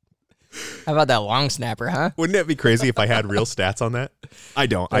 How about that long snapper, huh? Wouldn't it be crazy if I had real stats on that? I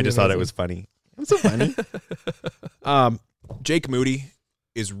don't. I just thought it was funny. It was so funny. Jake Moody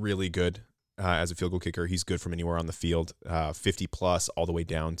is really good as a field goal kicker. He's good from anywhere on the field, 50 plus all the way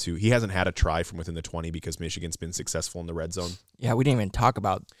down to, he hasn't had a try from within the 20 because Michigan's been successful in the red zone. Yeah, we didn't even talk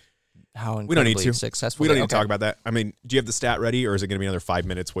about how we don't need to. Successful. We don't need to talk about that. I mean, do you have the stat ready, or is it going to be another 5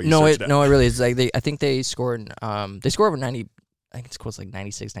 minutes while you no, search it out? No, it really is. Like I think they scored. They score over 90. I think it's close like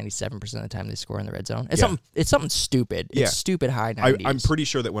 96, 97% of the time they score in the red zone. It's something stupid. It's stupid high 90s. I'm pretty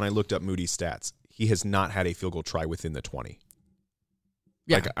sure that when I looked up Moody's stats, he has not had a field goal try within the 20.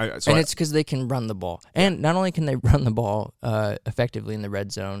 Yeah, it's because they can run the ball. And not only can they run the ball effectively in the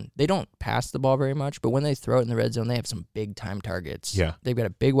red zone, they don't pass the ball very much, but when they throw it in the red zone, they have some big-time targets. Yeah. They've got a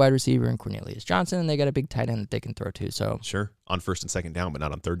big wide receiver in Cornelius Johnson, and they got a big tight end that they can throw to. So sure, on first and second down, but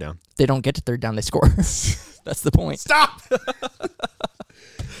not on third down. If they don't get to third down, they score. That's the point. Stop!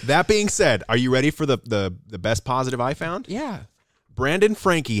 That being said, are you ready for the best positive I found? Yeah. Brandon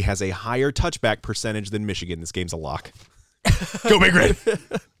Franke has a higher touchback percentage than Michigan. This game's a lock. Go Big Red.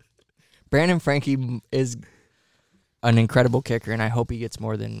 Brandon Franke is an incredible kicker, and I hope he gets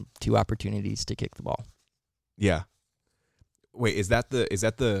more than 2 opportunities to kick the ball. Yeah. Wait, is that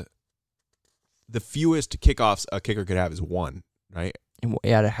the fewest kickoffs a kicker could have is 1, right?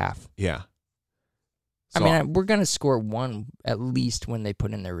 At a half. Yeah. So, I mean, we're gonna score 1 at least when they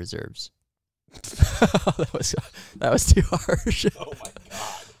put in their reserves. that was too harsh. Oh my God.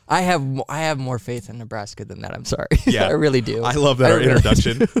 I have more faith in Nebraska than that. I'm sorry. Yeah, I really do. I love that our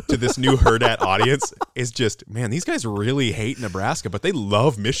introduction to this new Herdat audience is just, man, these guys really hate Nebraska, but they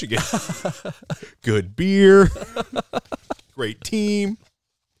love Michigan. Good beer, great team.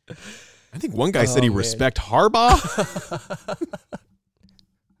 I think one guy said he respect Harbaugh.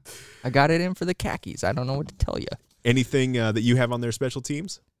 I got it in for the khakis. I don't know what to tell you. Anything that you have on their special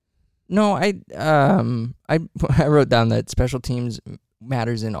teams? No, I wrote down that special teams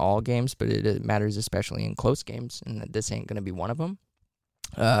matters in all games, but it matters especially in close games, and that this ain't going to be one of them,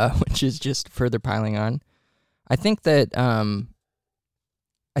 which is just further piling on. I think that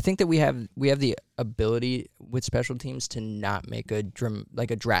we have the ability with special teams to not make a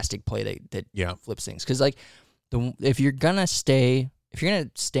drastic play that flips things, because if you're gonna stay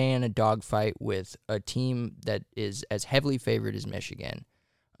in a dogfight with a team that is as heavily favored as Michigan,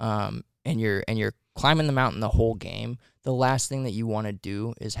 and you're climbing the mountain the whole game, the last thing that you want to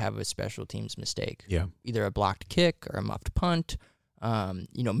do is have a special teams mistake. Yeah. Either a blocked kick or a muffed punt,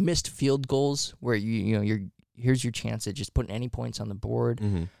 missed field goals where here's your chance at just putting any points on the board.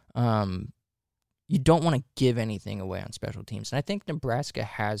 Mm-hmm. You don't want to give anything away on special teams. And I think Nebraska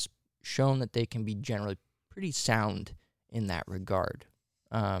has shown that they can be generally pretty sound in that regard.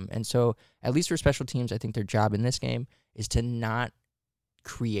 And so at least for special teams, I think their job in this game is to not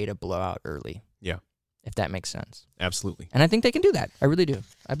create a blowout early. Yeah. If that makes sense. Absolutely. And I think they can do that. I really do.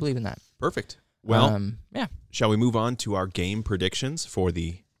 I believe in that. Perfect. Well, yeah. Shall we move on to our game predictions for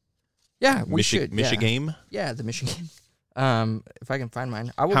the should. Michigan? Yeah, the Michigan. If I can find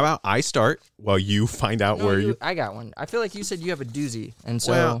mine. How about I start while you find out where you... I got one. I feel like you said you have a doozy. And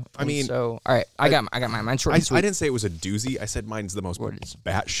so... Well, I mean... So, all right. I got mine. Mine's short and sweet. I didn't say it was a doozy. I said mine's the most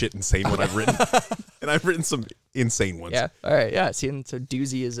batshit insane one I've written. And I've written some insane ones. Yeah. All right. Yeah. See, and so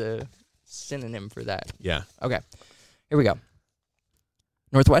doozy is a synonym for that. Yeah. Okay. Here we go.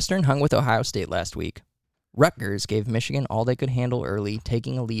 Northwestern hung with Ohio State last week. Rutgers gave Michigan all they could handle early,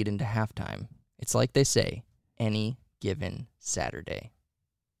 taking a lead into halftime. It's like they say, any given Saturday.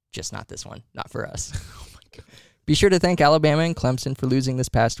 Just not this one. Not for us. Oh my God. Be sure to thank Alabama and Clemson for losing this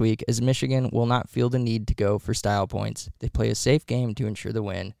past week, as Michigan will not feel the need to go for style points. They play a safe game to ensure the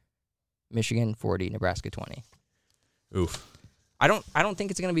win. Michigan 40, Nebraska 20. Oof. I don't think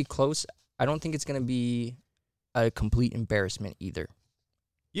it's going to be close. I don't think it's going to be a complete embarrassment either.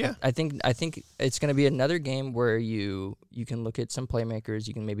 Yeah. I think it's going to be another game where you can look at some playmakers.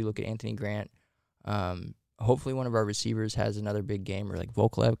 You can maybe look at Anthony Grant. Hopefully one of our receivers has another big game, or like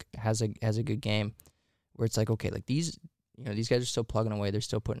Bootleg has a good game where it's like, okay, like these guys are still plugging away. They're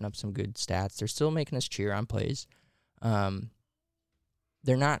still putting up some good stats. They're still making us cheer on plays.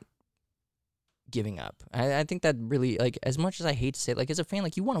 They're not giving up. I think that really, like, as much as I hate to say it, like, as a fan,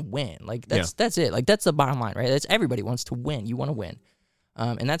 like, you want to win. Like, that's it. Like, that's the bottom line, right? That's everybody wants to win. You want to win.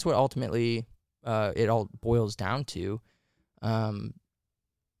 And that's what ultimately it all boils down to.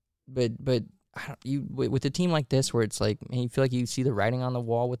 But with a team like this, where it's like, man, you feel like you see the writing on the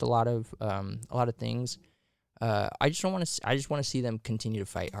wall with a lot of things. I just want to see them continue to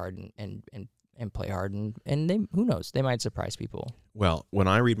fight hard and play hard, and they, who knows, they might surprise people. Well, when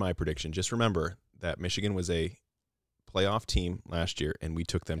I read my prediction, just remember that Michigan was a playoff team last year, and we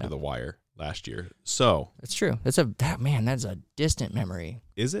took them to the wire last year. So it's true. That's a distant memory.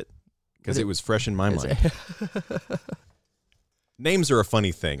 Is it? Because it was fresh in my mind. Names are a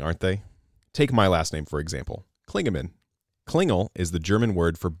funny thing, aren't they? Take my last name, for example, Klingemann. Klingel is the German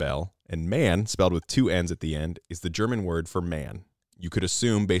word for bell, and man, spelled with 2 N's at the end, is the German word for man. You could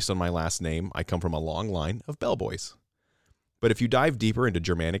assume, based on my last name, I come from a long line of bellboys. But if you dive deeper into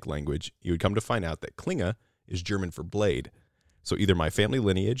Germanic language, you would come to find out that Klinge is German for blade. So either my family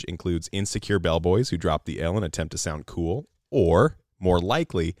lineage includes insecure bellboys who drop the L and attempt to sound cool, or, more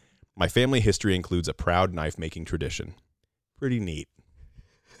likely, my family history includes a proud knife-making tradition. Pretty neat.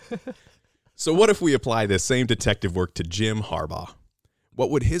 So what if we apply this same detective work to Jim Harbaugh? What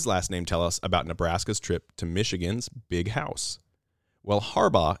would his last name tell us about Nebraska's trip to Michigan's Big House? Well,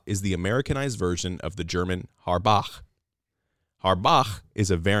 Harbaugh is the Americanized version of the German Harbach. Harbach is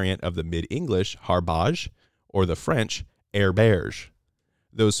a variant of the Mid-English Harbage or the French Herberge.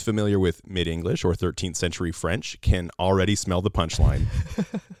 Those familiar with Mid-English or 13th century French can already smell the punchline.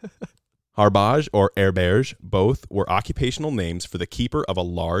 Harbage or herberge both were occupational names for the keeper of a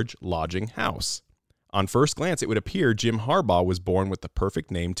large lodging house. On first glance, it would appear Jim Harbaugh was born with the perfect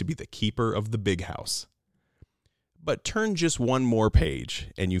name to be the keeper of the big house. But turn just one more page,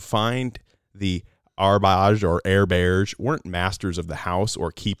 and you find the Harbage or herberge weren't masters of the house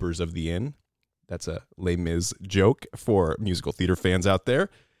or keepers of the inn. That's a Les Mis joke for musical theater fans out there.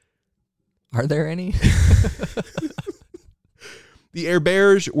 Are there any? The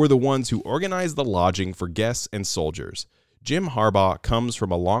herberge were the ones who organized the lodging for guests and soldiers. Jim Harbaugh comes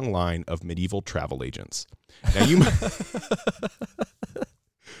from a long line of medieval travel agents. Now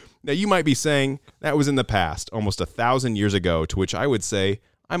you might be saying, that was in the past, almost 1,000 years ago, to which I would say,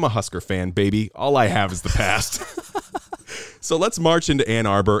 I'm a Husker fan, baby. All I have is the past. So let's march into Ann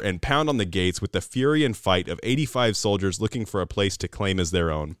Arbor and pound on the gates with the fury and fight of 85 soldiers looking for a place to claim as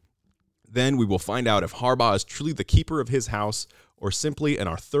their own. Then we will find out if Harbaugh is truly the keeper of his house or simply an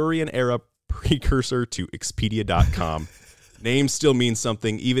Arthurian-era precursor to Expedia.com. Names still mean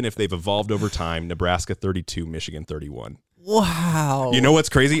something, even if they've evolved over time. Nebraska 32, Michigan 31. Wow. You know what's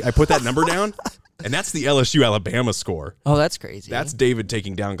crazy? I put that number down, and that's the LSU-Alabama score. Oh, that's crazy. That's David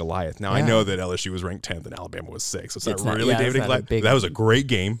taking down Goliath. Now, I know that LSU was ranked 10th and Alabama was 6th, so it's not really David and Goliath. That was a great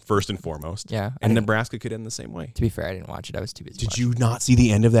game, first and foremost. Yeah. And Nebraska could end the same way. To be fair, I didn't watch it. I was too busy Did you not see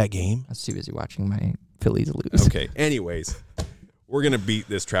the end of that game? I was too busy watching my Phillies lose. Okay, anyways, we're going to beat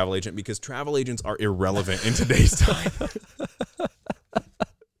this travel agent because travel agents are irrelevant in today's time.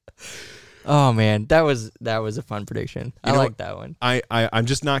 Oh man, that was a fun prediction. I like that one. I'm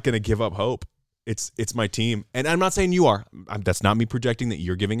just not going to give up hope. It's my team, and I'm not saying you are. That's not me projecting that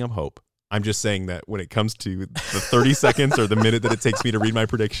you're giving up hope. I'm just saying that when it comes to the 30 seconds or the minute that it takes me to read my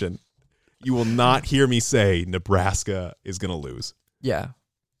prediction, you will not hear me say Nebraska is going to lose. Yeah,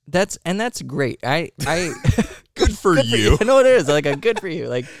 that's great. I good for you. I know it is like a good for you.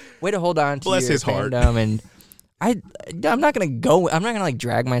 Like way to hold on to Bless your his heart. And I'm not gonna like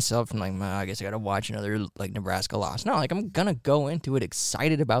drag myself and like, I guess I gotta watch another like Nebraska loss. No, like I'm gonna go into it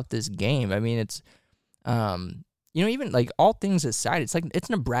excited about this game. I mean, it's even like all things aside, it's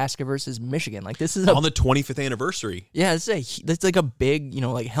Nebraska versus Michigan. Like this is on the 25th anniversary. Yeah, it's like a big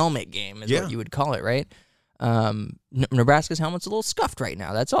like helmet game is what you would call it, right? Nebraska's helmet's a little scuffed right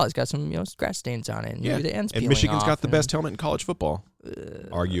now. That's all. It's got some grass stains on it. And maybe the ends and Michigan's got the best helmet in college football,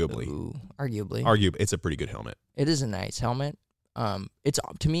 arguably. Arguably, it's a pretty good helmet. It is a nice helmet. It's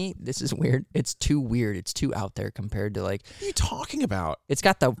to me, this is weird. It's too weird. It's too out there compared to like. What are you talking about? It's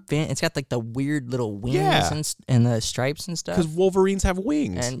got like the weird little wings and the stripes and stuff. Because Wolverines have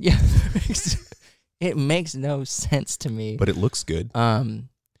wings. And it makes no sense to me. But it looks good.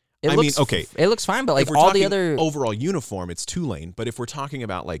 It looks fine, but like all the other overall uniform, it's Tulane. But if we're talking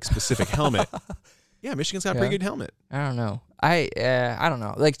about like specific helmet, Michigan's got a pretty good helmet. I don't know. I don't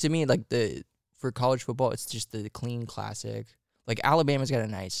know. Like to me, like for college football, it's just the clean classic. Like Alabama's got a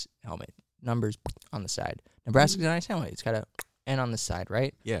nice helmet, numbers on the side. Nebraska's got a nice helmet. It's got a N on the side,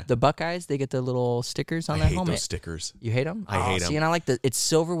 right? Yeah. The Buckeyes, they get the little stickers on their helmet. I hate those stickers. You hate them? I hate them. See, and I like it's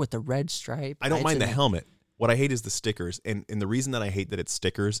silver with the red stripe. I don't mind the helmet. What I hate is the stickers, and the reason that I hate that it's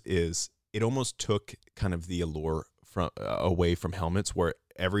stickers is it almost took kind of the allure away from helmets, where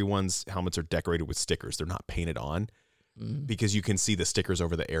everyone's helmets are decorated with stickers. They're not painted on. because you can see the stickers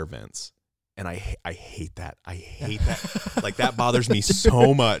over the air vents. And I hate that. I hate that. Like, that bothers me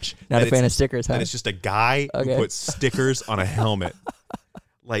so much. Not a fan of stickers, huh? And it's just a guy who puts stickers on a helmet.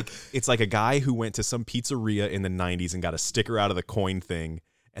 Like, it's like a guy who went to some pizzeria in the 90s and got a sticker out of the coin thing.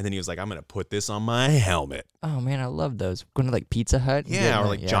 And then he was like, I'm going to put this on my helmet. Oh, man, I love those. Going to, like, Pizza Hut? Yeah, or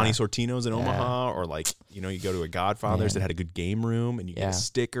like Johnny Sortino's in Omaha. Or like, you go to a Godfather's that had a good game room and you get a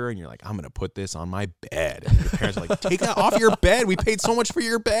sticker and you're like, I'm going to put this on my bed. And your parents are like, take that off your bed. We paid so much for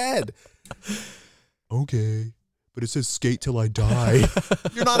your bed. Okay, but it says skate till I die.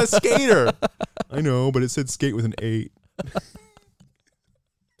 You're not a skater. I know, but it said skate with an 8.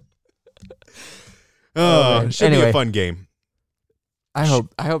 Should be a fun game. I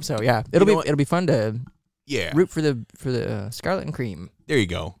hope so. Yeah, it'll be fun to root for the Scarlet and Cream. There you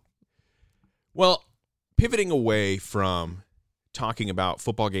go. Well, pivoting away from talking about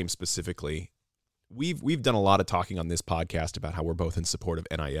football games specifically, we've done a lot of talking on this podcast about how we're both in support of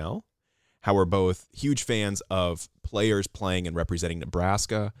NIL, how we're both huge fans of players playing and representing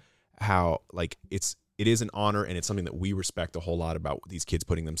Nebraska, how like it is an honor and it's something that we respect a whole lot about these kids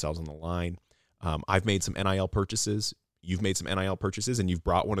putting themselves on the line. I've made some NIL purchases. You've made some NIL purchases, and you've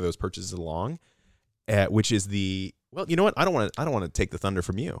brought one of those purchases along, which is well, you know what? I don't want to take the thunder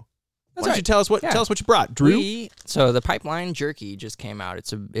from you. Why don't you tell us what you brought, Drew? So the Pipeline Jerky just came out.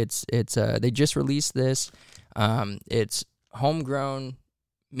 It's they just released this. It's homegrown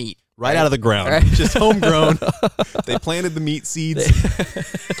meat. Right out of the ground. Right? Just homegrown. They planted the meat seeds.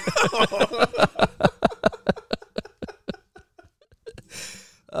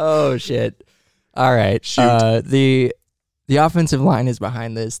 Oh shit. All right. Shoot. The offensive line is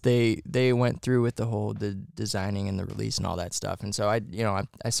behind this. They went through with the designing and the release and all that stuff. And so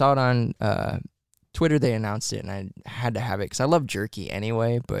I saw it on Twitter. They announced it, and I had to have it because I love jerky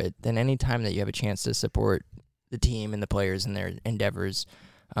anyway. But then anytime that you have a chance to support the team and the players and their endeavors,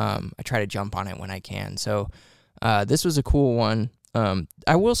 I try to jump on it when I can. So this was a cool one.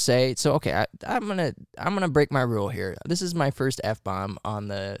 I will say, so okay, I'm gonna break my rule here. This is my first F-bomb on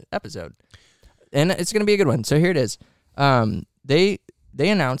the episode, and it's gonna be a good one. So here it is. They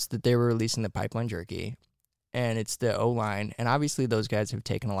announced that they were releasing the Pipeline Jerky, and it's the O-line, and obviously those guys have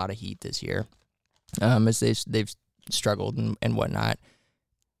taken a lot of heat this year, as they've struggled and whatnot.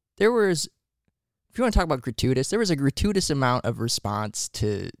 There was, if you want to talk about gratuitous, there was a gratuitous amount of response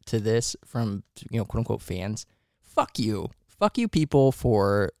to this from quote unquote fans. Fuck you people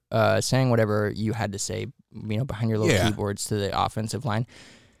for saying whatever you had to say, behind your little keyboards to the offensive line.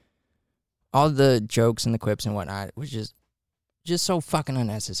 All the jokes and the quips and whatnot was just so fucking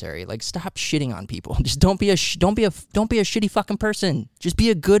unnecessary. Like, stop shitting on people. Just don't be a shitty fucking person. Just be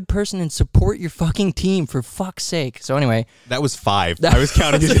a good person and support your fucking team, for fuck's sake. So anyway, that was 5. I was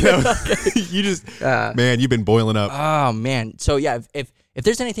counting it. You just man, you've been boiling up. Oh man. So yeah, if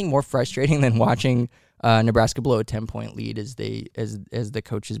there's anything more frustrating than watching Nebraska blow a 10-point lead as the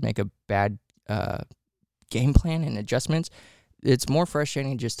coaches make a bad game plan and adjustments, it's more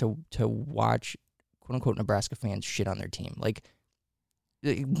frustrating just to watch quote unquote Nebraska fans shit on their team. Like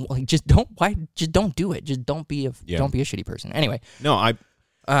just don't do it. Just don't be a shitty person. Anyway, no,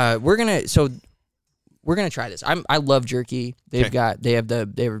 we're gonna try this. I love jerky. They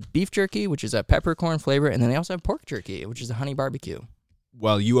have beef jerky, which is a peppercorn flavor, and then they also have pork jerky, which is a honey barbecue.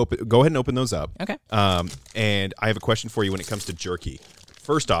 Well, go ahead and open those up. Okay. And I have a question for you when it comes to jerky.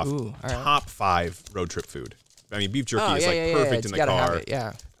 First off, top 5 road trip food. I mean, beef jerky is perfect in the car.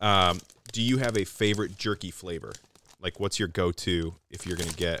 Yeah. Do you have a favorite jerky flavor? Like, what's your go-to if you're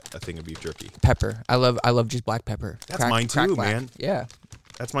gonna get a thing of beef jerky? Pepper. I love just black pepper. That's mine too, man. Yeah.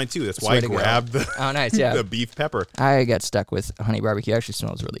 That's mine too. That's why I grabbed the beef pepper. I got stuck with honey barbecue. It actually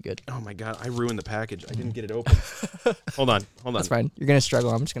smells really good. Oh my god, I ruined the package. I didn't get it open. Hold on. That's fine. You're gonna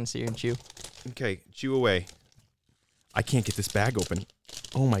struggle. I'm just gonna sit here and chew. Okay, chew away. I can't get this bag open.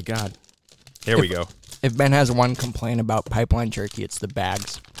 Oh my god. There we go. If Ben has one complaint about Pipeline Jerky, it's the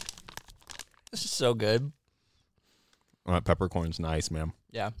bags. This is so good. Peppercorn's nice, man.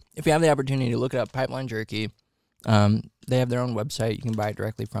 Yeah. If you have the opportunity to look it up, Pipeline Jerky, they have their own website. You can buy it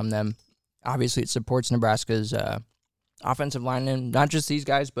directly from them. Obviously, it supports Nebraska's offensive line, and not just these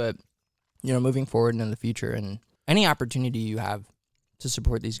guys, but moving forward into the future, and any opportunity you have to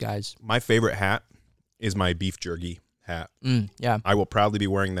support these guys. My favorite hat is my beef jerky hat. Yeah. I will proudly be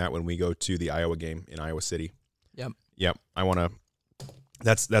wearing that when we go to the Iowa game in Iowa City. Yep. I want to.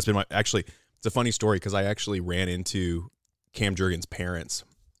 That's been my. Actually, it's a funny story because I actually ran into Cam Jurgens' parents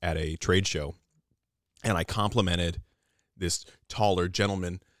at a trade show, and I complimented this taller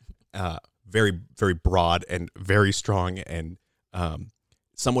gentleman, very, very broad and very strong and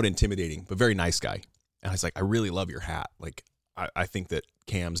somewhat intimidating, but very nice guy. And I was like, I really love your hat. Like, I think that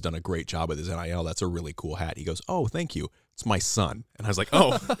Cam's done a great job with his NIL. That's a really cool hat. He goes, oh, thank you. It's my son. And I was like,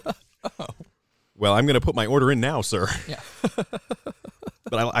 oh. Well, I'm going to put my order in now, sir. Yeah.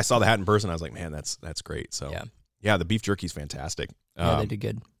 But I saw the hat in person. I was like, man, that's great. So, yeah, the beef jerky's fantastic. Yeah, they did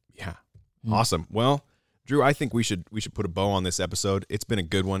good. Yeah. Awesome. Well, Drew, I think we should put a bow on this episode. It's been a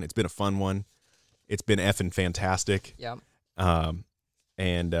good one. It's been a fun one. It's been effing fantastic. Yeah.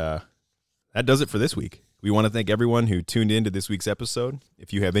 And that does it for this week. We want to thank everyone who tuned into this week's episode.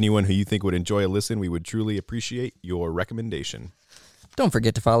 If you have anyone who you think would enjoy a listen, we would truly appreciate your recommendation. Don't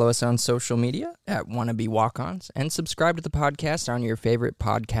forget to follow us on social media at Wannabe Walk-Ons and subscribe to the podcast on your favorite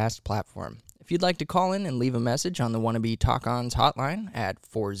podcast platform. If you'd like to call in and leave a message on the Wannabe Talk-Ons hotline at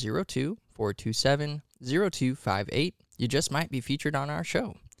 402-427-0258, you just might be featured on our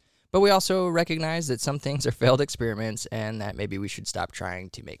show. But we also recognize that some things are failed experiments and that maybe we should stop trying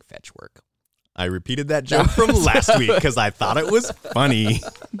to make fetch work. I repeated that joke from last week because I thought it was funny.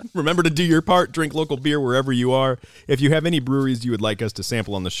 Remember to do your part. Drink local beer wherever you are. If you have any breweries you would like us to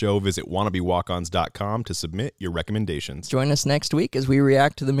sample on the show, visit wannabewalkons.com to submit your recommendations. Join us next week as we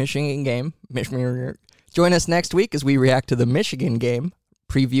react to the Michigan game. Join us next week as we react to the Michigan game,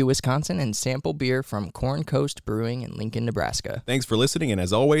 preview Wisconsin, and sample beer from Corn Coast Brewing in Lincoln, Nebraska. Thanks for listening, and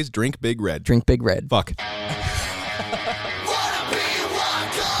as always, drink Big Red. Drink Big Red. Fuck.